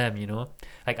within them, you know.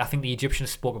 Like I think the Egyptians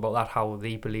spoke about that, how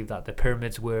they believed that the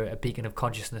pyramids were a beacon of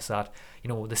consciousness, that, you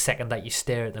know, the second that you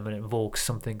stare at them, it invokes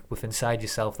something within inside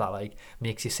yourself that like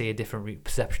makes you see a different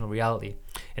perception of reality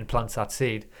and plants that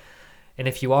seed. And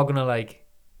if you are gonna, like,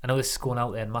 I know this is going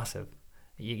out there and massive,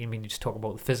 you just talk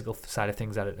about the physical side of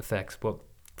things that it affects, but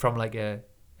from like a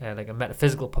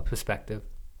metaphysical perspective,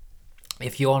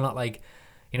 if you're not like,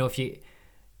 you know,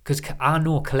 because I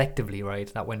know collectively,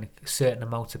 right, that when certain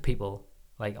amounts of people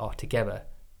like are together,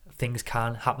 things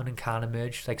can happen and can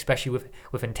emerge, like especially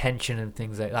with intention and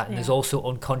things like that. And there's also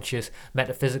unconscious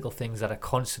metaphysical things that are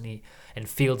constantly in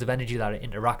fields of energy that are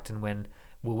interacting when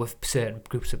with certain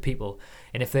groups of people,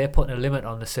 and if they're putting a limit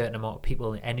on the certain amount of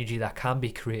people and energy that can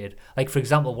be created, like for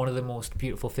example, one of the most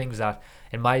beautiful things that,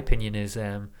 in my opinion, is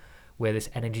where this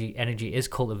energy is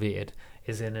cultivated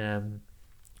is in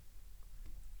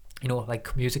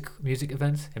like music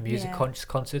events and music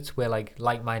concerts where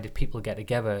like-minded people get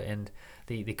together and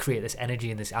they create this energy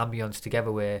and this ambience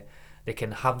together where they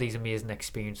can have these amazing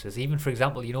experiences. Even for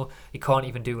example, you can't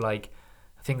even do like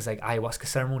things like ayahuasca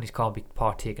ceremonies can't be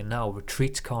partaken now,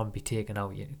 retreats can't be taken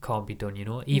out, can't be done,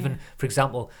 even for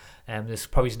example, there's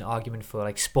probably an argument for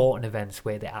like sporting events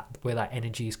where that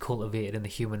energy is cultivated in the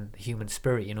human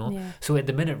spirit, so at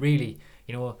the minute really,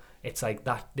 it's like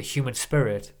that the human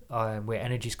spirit where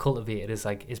energy is cultivated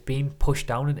is being pushed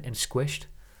down and squished.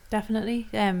 Definitely.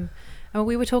 And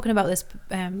we were talking about this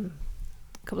a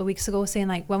couple of weeks ago, saying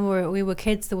like when we were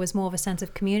kids there was more of a sense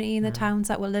of community in the towns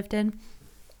that we lived in.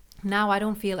 Now I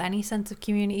don't feel any sense of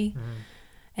community,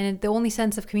 and the only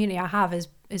sense of community I have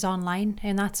is online,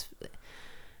 and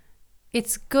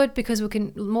it's good because we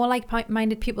can more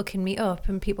like-minded people can meet up,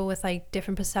 and people with like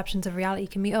different perceptions of reality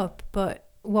can meet up. But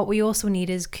what we also need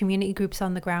is community groups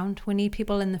on the ground. We need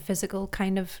people in the physical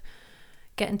kind of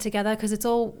getting together, because it's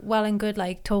all well and good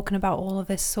like talking about all of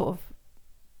this sort of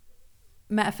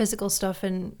metaphysical stuff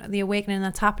and the awakening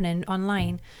that's happening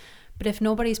online. But if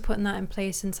nobody's putting that in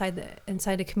place inside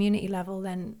a community level,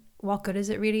 then what good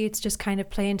is it really? It's just kind of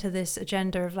playing to this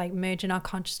agenda of like merging our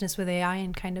consciousness with AI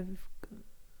and kind of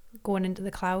going into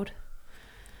the cloud.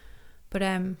 But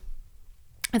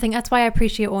I think that's why I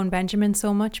appreciate Owen Benjamin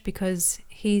so much, because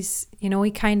he's,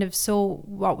 he kind of saw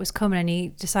what was coming and he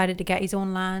decided to get his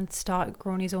own land, start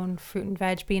growing his own fruit and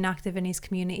veg, being active in his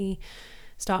community,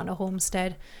 starting a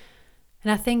homestead.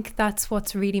 And I think that's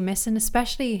what's really missing,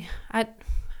 especially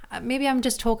maybe I'm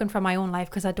just talking from my own life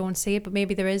because I don't see it, but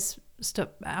maybe there is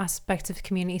aspects of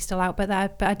community still out there.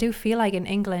 But I do feel like in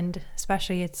England,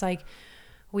 especially, it's like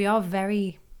we are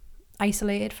very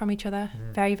isolated from each other,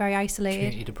 very, very isolated.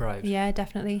 Community deprived. Yeah,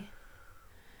 definitely.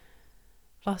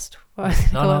 Lost.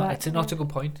 No, it's not a good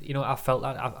point. I felt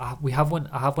that I have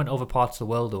went over parts of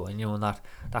the world though, and and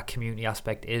that community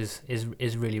aspect is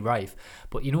really rife.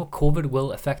 But COVID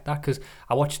will affect that, because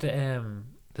I watched it.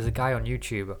 There's a guy on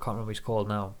YouTube, I can't remember what he's called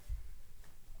now.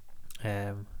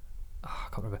 I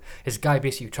can't remember. It's a guy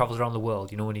basically who travels around the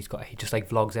world, and he just like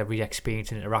vlogs every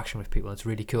experience and interaction with people. It's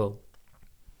really cool.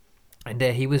 And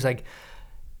he was like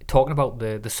talking about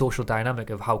the social dynamic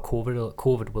of how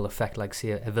COVID will affect, like say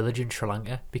a village in Sri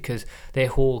Lanka, because their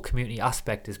whole community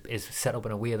aspect is set up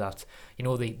in a way that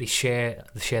they share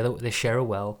a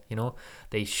well,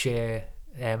 they share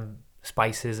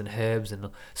spices and herbs, and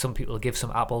some people give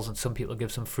some apples and some people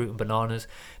give some fruit and bananas.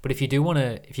 But if you do want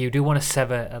to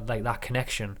sever like that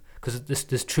connection, because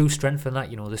there's true strength in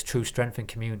that, there's true strength in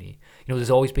community.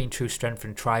 There's always been true strength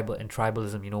in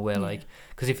tribalism, where like,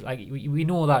 because if like we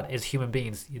know that as human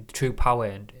beings, true power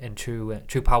and true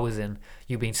powers in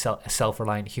you being a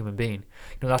self-reliant human being.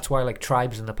 That's why like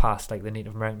tribes in the past, like the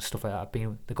Native American stuff like that,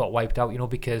 they got wiped out,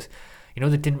 because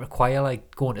they didn't require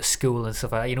like going to school and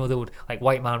stuff like that. They would, like,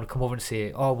 white man would come over and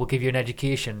say, oh, we'll give you an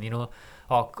education,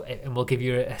 and we'll give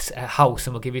you a house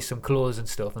and we'll give you some clothes and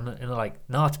stuff. And they're like,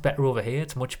 no, it's better over here.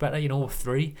 It's much better, we're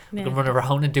free. We can run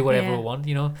around and do whatever we want,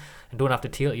 and don't have to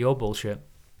deal with your bullshit.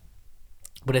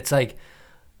 But it's like,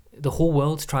 the whole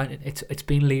world's it's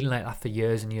been leading like that for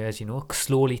years and years,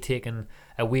 slowly taking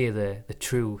away the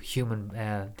true human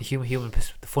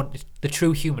the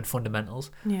true human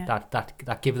fundamentals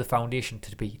that give the foundation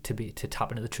to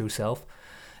tap into the true self.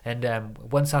 And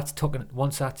once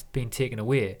that's been taken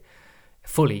away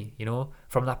fully,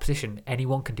 from that position,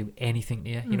 anyone can do anything to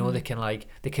you.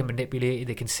 They can manipulate you.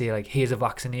 They can say like, here's a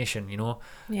vaccination, and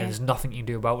there's nothing you can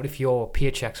do about it. If your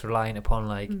paycheck's relying upon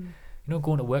like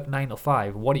going to work 9 to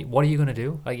 5, what are you going to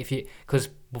do? Like, because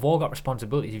we've all got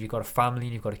responsibilities. If you've got a family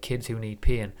and you've got kids who need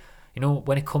paying,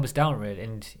 when it comes down to it,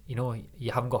 and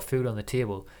you haven't got food on the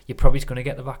table, you're probably going to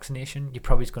get the vaccination. You're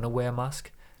probably going to wear a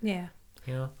mask. Yeah.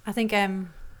 I think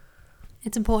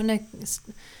it's important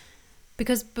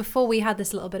because before we had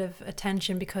this little bit of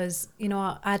attention, because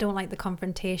I don't like the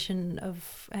confrontation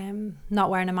of not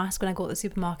wearing a mask when I go to the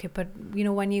supermarket. But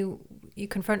when you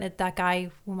confronted that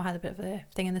guy when we had a bit of a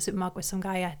thing in the supermarket with some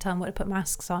guy, I tell him what to put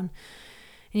masks on,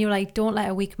 and you're like, don't let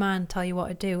a weak man tell you what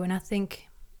to do. And I think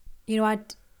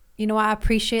I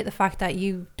appreciate the fact that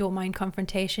you don't mind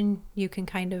confrontation. You can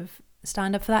kind of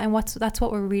stand up for that, and that's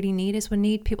what we really need. Is we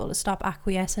need people to stop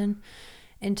acquiescing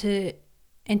and to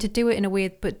do it in a way,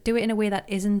 but do it in a way that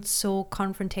isn't so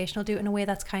confrontational. Do it in a way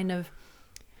that's kind of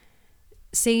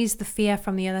sees the fear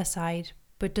from the other side,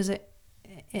 but does it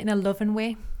in a loving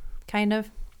way, kind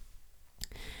of.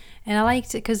 And I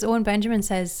liked it because Owen Benjamin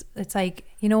says, it's like,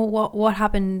 you know, what would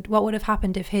have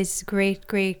happened if his great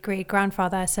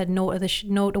grandfather said no to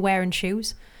no to wearing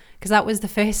shoes, because that was the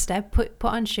first step. Put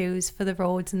on shoes for the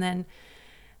roads, and then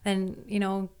you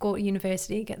know, go to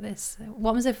university, get this.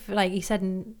 What was it like? He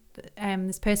said,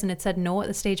 this person had said no at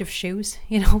the stage of shoes.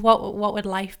 You know, what would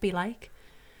life be like?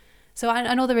 So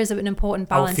I know there is an important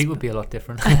balance. Our feet would be a lot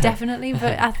different. Definitely,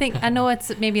 but I know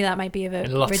it's maybe that might be a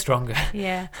lot stronger.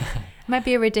 Yeah, it might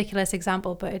be a ridiculous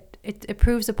example, but it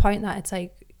proves a point that it's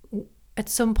like at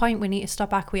some point we need to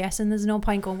stop acquiescing. There's no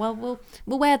point going, well,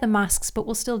 we'll wear the masks, but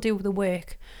we'll still do the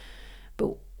work.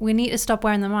 But we need to stop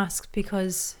wearing the masks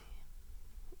because,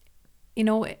 you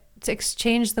know, to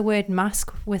exchange the word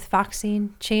mask with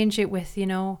vaccine, change it with, you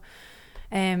know,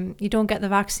 you don't get the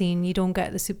vaccine, you don't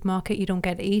get the supermarket, you don't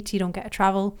get to eat, you don't get to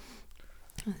travel.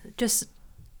 Just,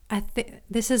 I think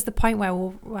this is the point where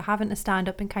we're having to stand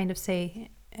up and kind of say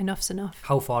enough's enough.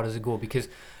 How far does it go? Because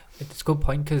it's a good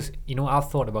point, because, you know,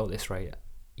 I've thought about this, right?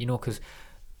 You know, because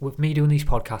with me doing these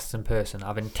podcasts in person,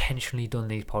 I've intentionally done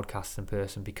these podcasts in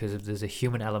person because there's a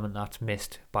human element that's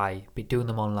missed by doing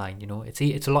them online. You know, it's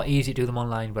a lot easier to do them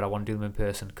online, but I want to do them in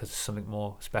person because it's something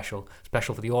more special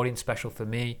for the audience, special for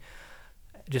me.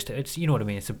 Just, it's, you know what I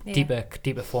mean, it's a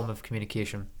deeper form of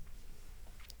communication.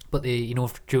 But you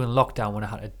know, during lockdown, when I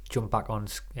had to jump back on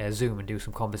Zoom and do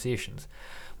some conversations,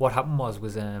 what happened was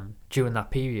during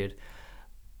that period,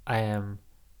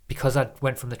 because I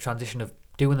went from the transition of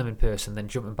doing them in person then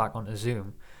jumping back onto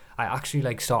Zoom, I actually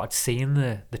like started seeing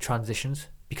the transitions,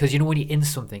 because, you know, when you're in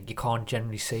something you can't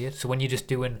generally see it. So when you're just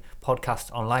doing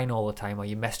podcasts online all the time, or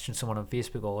you're messaging someone on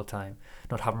Facebook all the time,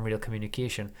 not having real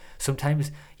communication,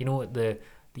 sometimes, you know, the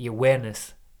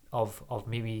awareness of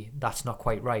maybe that's not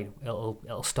quite right,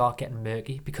 it'll start getting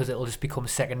murky, because it'll just become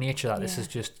second nature that this is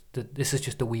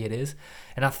just the way it is.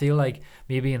 And I feel like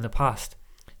maybe in the past,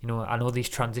 you know, I know these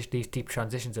deep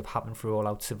transitions have happened through all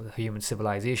out human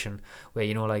civilization, where,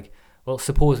 you know, like, well,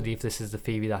 supposedly, if this is the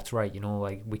theory that's right, you know,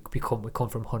 like we come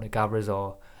from hunter-gatherers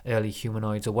or early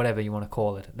humanoids or whatever you want to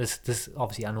call it. This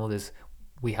obviously, I know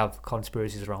we have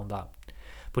conspiracies around that,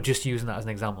 but just using that as an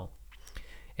example.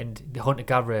 And the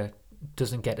hunter-gatherer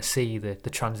doesn't get to see the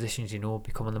transitions, you know,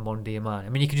 becoming the modern day man. I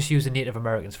mean, you could just use the Native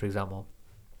Americans, for example.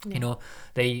 Yeah. You know,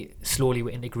 they slowly were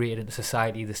integrated into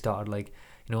society. They started, like,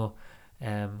 you know,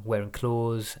 wearing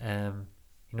clothes,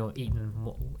 you know,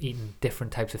 eating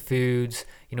different types of foods,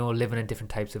 you know, living in different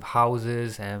types of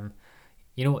houses,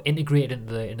 you know,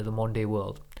 integrated into the modern day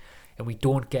world. And we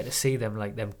don't get to see them,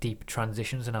 like, them deep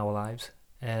transitions in our lives.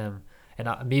 And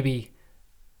I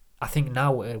think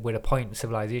now we're at a point in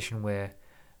civilization where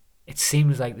it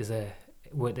seems like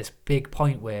we're at this big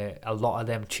point where a lot of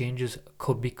them changes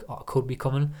could be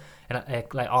coming, and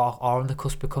like are on the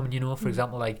cusp of coming. You know, for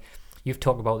example, like, you've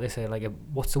talked about this, like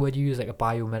what's the word you use, like a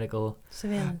biomedical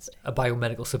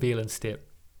surveillance state.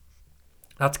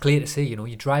 That's clear to see. You know,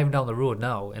 you're driving down the road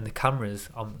now, and the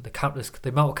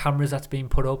amount of cameras that's being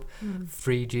put up,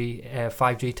 3G,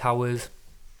 5G towers,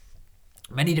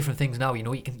 many different things now. You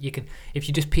know, you can if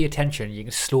you just pay attention, you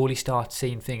can slowly start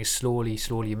seeing things slowly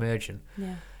emerging.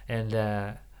 Yeah. And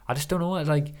I just don't know.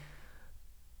 Like,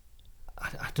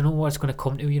 I don't know what it's going to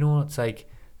come to. You know, it's like,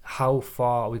 how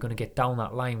far are we going to get down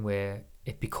that line where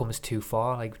it becomes too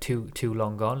far, like too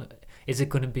long gone? Is it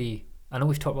going to be, I know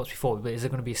we've talked about this before, but is it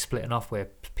going to be a splitting off where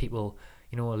people,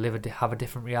 you know, have a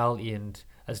different reality, and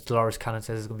as Dolores Cannon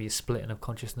says, there's going to be a splitting of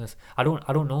consciousness? I don't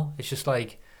know. It's just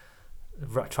like,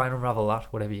 try and unravel that,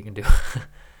 whatever you can do.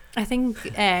 I think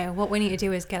what we need to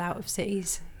do is get out of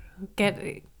cities, get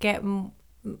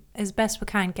as best we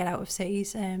can, get out of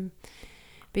cities,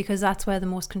 because that's where the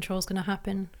most control is going to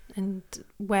happen, and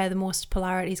where the most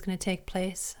polarity is going to take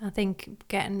place. I think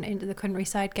getting into the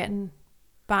countryside,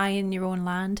 buying your own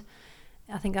land,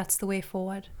 I think that's the way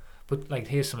forward. But, like,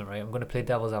 here's something, right? I'm going to play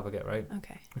devil's advocate, right?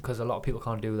 Okay. Because a lot of people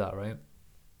can't do that, right?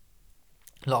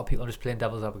 A lot of people are just playing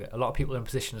devil's advocate. A lot of people are in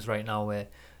positions right now where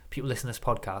people listening to this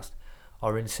podcast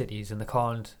are in cities, and they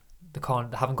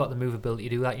haven't got the movability to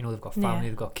do that. You know, they've got family,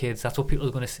 they've got kids. That's what people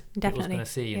are going to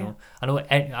see. You know,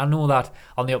 I know that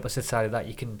on the opposite side of that,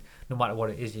 you can, no matter what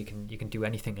it is, you can do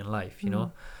anything in life. You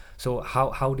know, so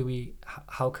how can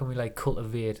we like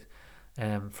cultivate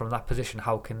from that position?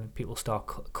 How can people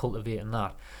start cultivating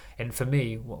that? And for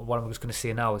me, what I'm just going to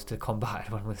say now is to combat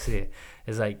what I'm going to say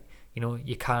is, like, you know,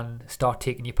 you can start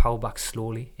taking your power back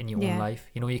slowly in your own life.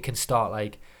 You know, you can start,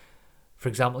 like, for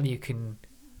example, you can.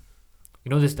 You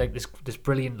know, there's like this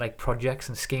brilliant, like, projects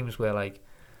and schemes where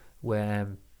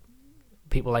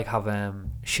people like have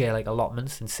share like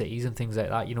allotments in cities and things like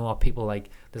that, you know, or people like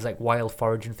there's like wild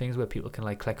foraging things where people can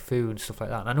like collect food and stuff like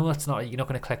that. And I know that's not, you're not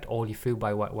going to collect all your food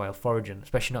by wild foraging,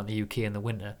 especially not in the UK in the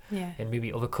winter, and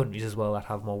maybe other countries as well that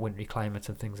have more wintry climates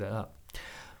and things like that.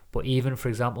 But even, for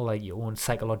example, like your own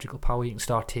psychological power, you can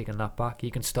start taking that back.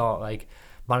 You can start like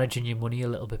managing your money a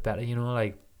little bit better, you know,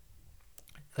 like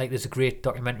there's a great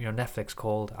documentary on Netflix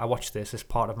called, I watched this as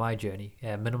part of my journey,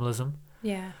 Minimalism.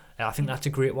 Yeah. I think that's a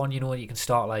great one, you know. You can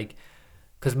start like,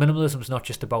 because minimalism is not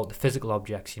just about the physical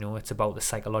objects, you know, it's about the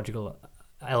psychological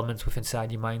elements within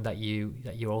inside your mind that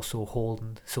you're also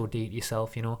holding so dear to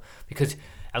yourself, you know, because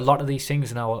a lot of these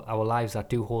things in our lives that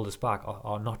do hold us back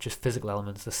are not just physical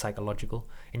elements, they're psychological.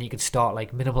 And you can start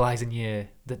like minimalizing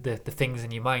the things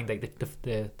in your mind, like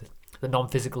the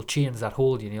non-physical chains that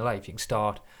hold you in your life. You can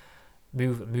start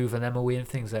moving them away and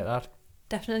things like that.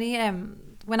 Definitely.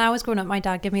 When I was growing up, my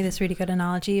dad gave me this really good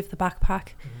analogy of the backpack.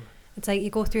 It's like you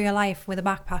go through your life with a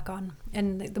backpack on,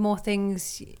 and the more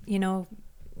things, you know,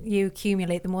 you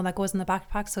accumulate, the more that goes in the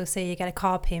backpack. So say you get a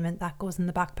car payment, that goes in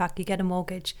the backpack. You get a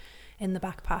mortgage in the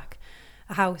backpack,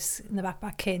 a house in the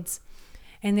backpack, kids,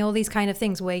 and all these kind of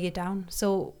things weigh you down.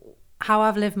 So how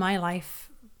I've lived my life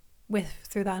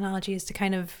through that analogy is to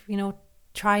kind of, you know,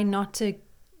 try not to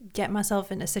get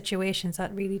myself into situations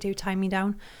that really do tie me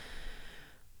down.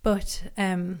 But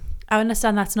I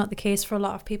understand that's not the case for a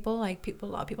lot of people. Like a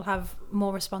lot of people have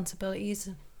more responsibilities.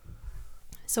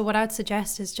 So what I'd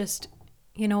suggest is just,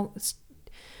 you know,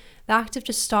 the act of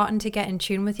just starting to get in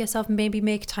tune with yourself and maybe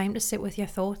make time to sit with your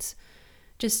thoughts.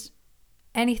 Just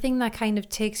anything that kind of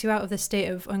takes you out of the state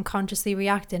of unconsciously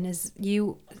reacting is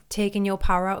you taking your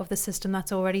power out of the system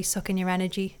that's already sucking your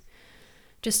energy.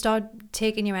 Just start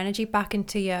taking your energy back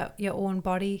into your own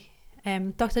body.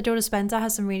 Dr. Joe Dispenza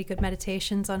has some really good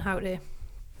meditations on how to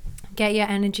get your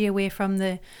energy away from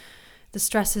the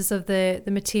stresses of the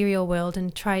material world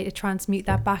and try to transmute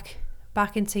that back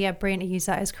into your brain to use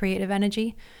that as creative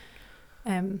energy.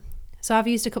 So I've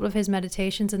used a couple of his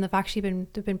meditations and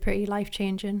they've been pretty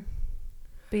life-changing.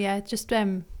 But yeah, just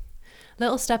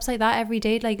little steps like that every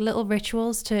day, like little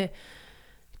rituals to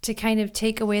kind of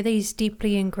take away these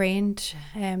deeply ingrained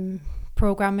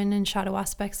programming and shadow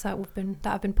aspects that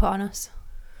have been put on us.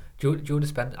 Joe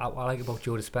Dispenza, what I like about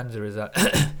Joe Dispenza is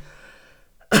that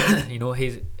you know,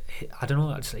 he's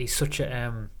such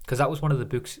a because that was one of the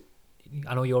books.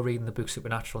 I know you're reading the book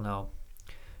Supernatural now,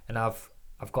 and I've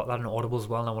got that on Audible as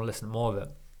well, and I want to listen to more of it.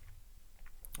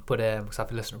 But because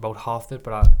I've listened to about half of it,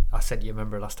 but I said, you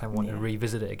remember last time I wanted to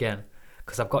revisit it again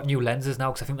because I've got new lenses now.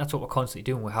 Because I think that's what we're constantly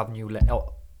doing. We have new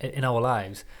in our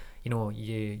lives. You know,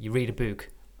 you read a book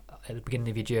at the beginning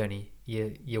of your journey,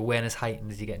 your awareness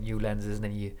heightens, you get new lenses, and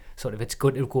then you sort of, it's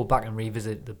good to go back and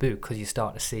revisit the book because you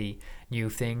start to see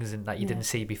new things and that you didn't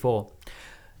see before.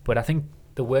 But I think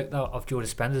the work of Joe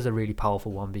Dispenza is a really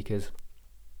powerful one because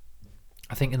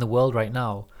I think in the world right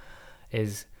now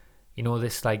is, you know,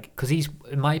 this like, because he's,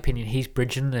 in my opinion, he's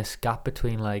bridging this gap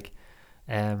between like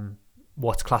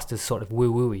what's classed as sort of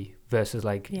woo-wooey versus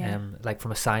like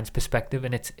from a science perspective,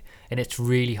 and it's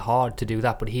really hard to do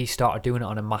that. But he started doing it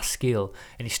on a mass scale,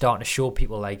 and he's starting to show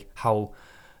people like how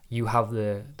you have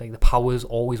the powers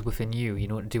always within you, you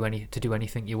know, to do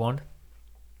anything you want.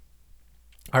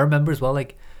 I remember as well,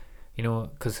 like, you know,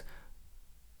 because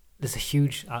there's a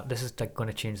huge this is like going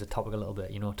to change the topic a little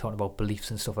bit, you know, talking about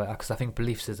beliefs and stuff like that, because I think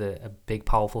beliefs is a big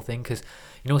powerful thing, because,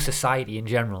 you know, society in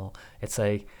general, it's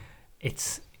like,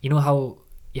 it's, you know how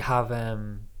you have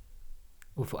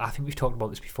I think we've talked about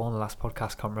this before in the last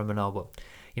podcast, can't remember now, but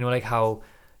you know, like how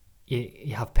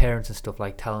you have parents and stuff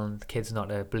like telling the kids not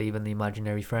to believe in the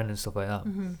imaginary friend and stuff like that.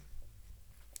 Mm-hmm.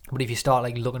 But if you start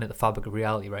like looking at the fabric of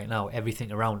reality right now,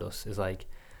 everything around us is like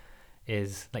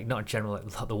not in general,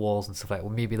 like the walls and stuff like,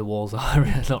 well, maybe the walls are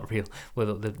not real,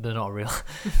 well, they're not real,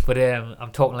 but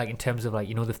I'm talking like in terms of like,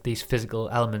 you know, these physical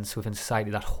elements within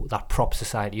society that prop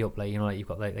society up, like, you know, like you've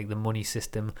got like the money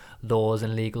system, laws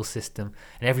and legal system,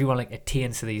 and everyone like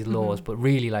attains to these laws, but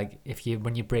really like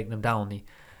when you break them down,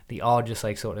 they are just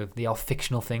like sort of, they are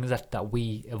fictional things that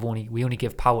we only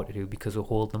give power to do because we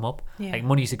hold them up. Like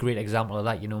money's a great example of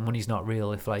that, you know, money's not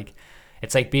real. If like,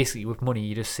 it's like basically with money,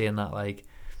 you're just saying that like,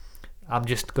 I'm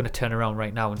just going to turn around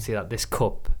right now and say that this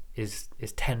cup is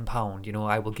 £10, you know,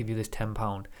 I will give you this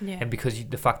 £10. And because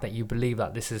the fact that you believe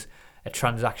that this is a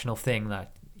transactional thing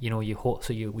that, you know,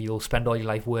 you'll spend all your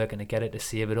life working to get it, to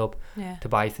save it up, to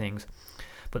buy things.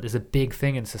 But there's a big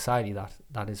thing in society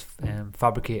that is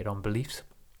fabricated on beliefs.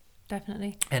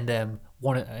 Definitely. And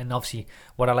obviously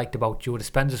what I liked about Joe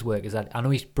Dispenza's work is that I know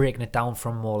he's breaking it down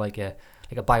from more like a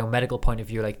biomedical point of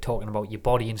view, like talking about your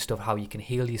body and stuff, how you can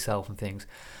heal yourself and things.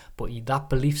 But that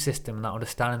belief system and that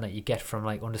understanding that you get from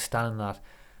like understanding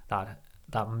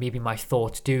that maybe my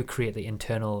thoughts do create the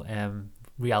internal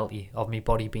reality of my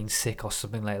body being sick or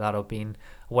something like that, or being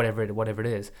whatever it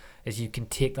is you can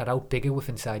take that out bigger with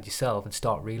inside yourself and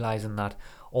start realizing that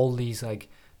all these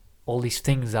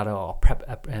things that are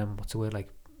what's the word,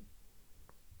 like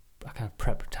I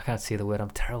can't say the word, I'm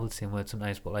terrible at saying words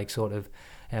sometimes, but like sort of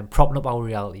propping up our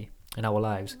reality in our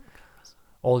lives,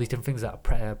 all these different things that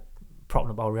are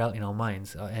propping up our reality in our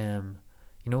minds,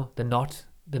 you know, they're not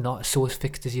so as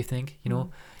fixed as you think, you know.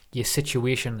 Your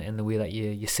situation and the way that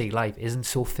you see life isn't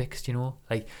so fixed, you know,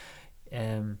 like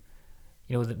you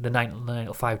know, the 9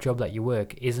 to 5 job that you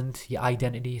work isn't your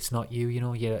identity, it's not you, you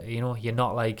know, you're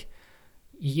not like,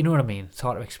 you know what I mean, it's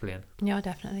hard to explain. Yeah,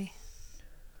 definitely.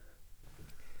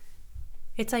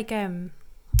 It's like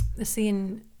it's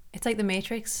like the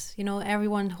Matrix, you know,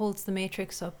 everyone holds the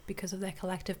Matrix up because of their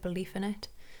collective belief in it.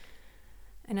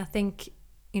 And I think,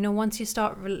 you know, once you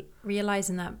start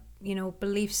realizing that, you know,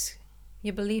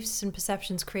 your beliefs and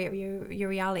perceptions create your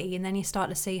reality, and then you start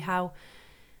to see how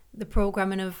the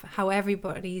programming of how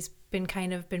everybody's been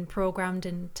programmed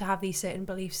and to have these certain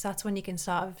beliefs, that's when you can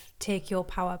sort of take your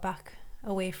power back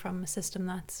away from a system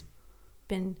that's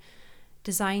been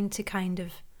designed to kind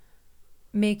of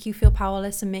make you feel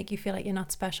powerless and make you feel like you're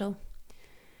not special.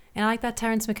 And I like that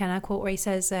Terence McKenna quote where he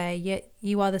says,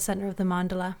 you are the center of the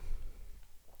mandala.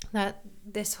 That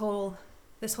this whole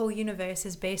universe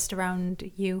is based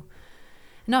around you.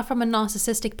 Not from a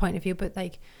narcissistic point of view, but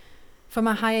like from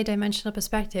a higher dimensional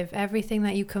perspective. Everything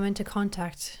that you come into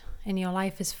contact in your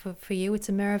life is for you. It's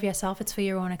a mirror of yourself. It's for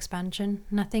your own expansion.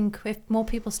 And I think if more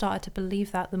people started to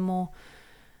believe that, the more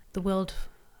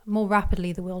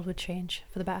rapidly the world would change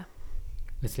for the better.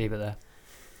 Let's leave it there.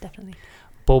 Definitely.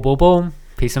 Boom, boom, boom.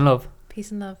 Peace and love. Peace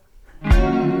and love.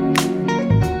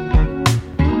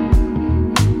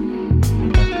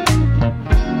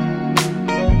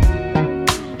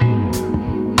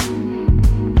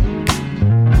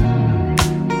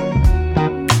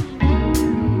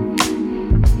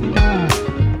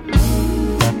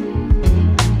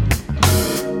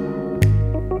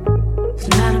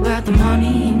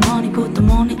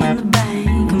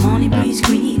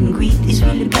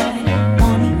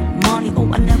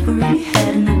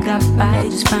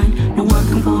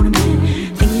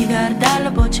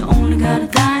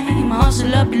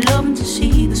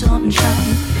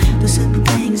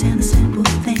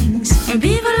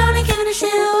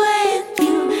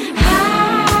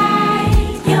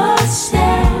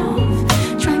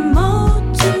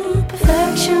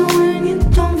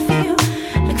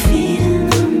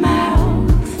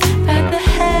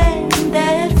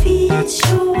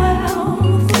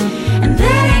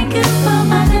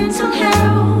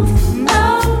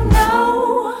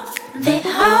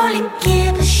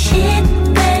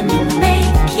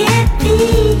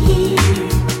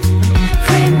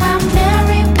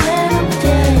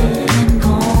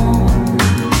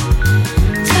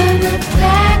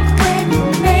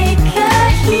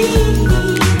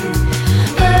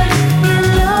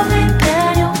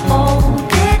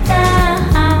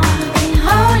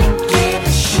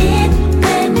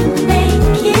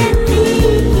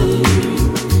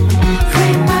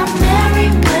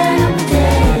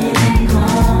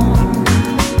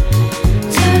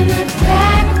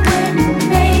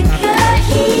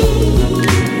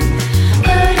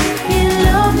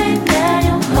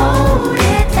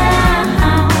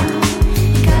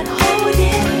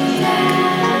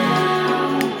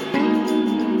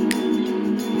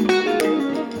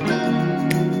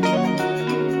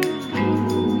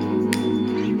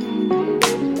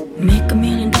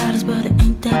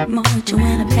 much. And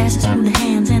when it passes through the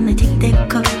hands and they take their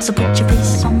cuts, so put your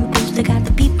face on the post. They got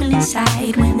the people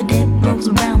inside. When the dead rolls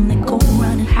around, they go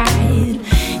run and hide.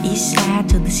 East side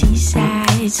to the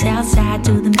seaside, south side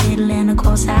to the middle, and of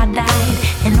course I died.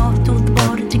 And north through the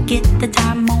border to get the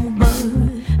time on.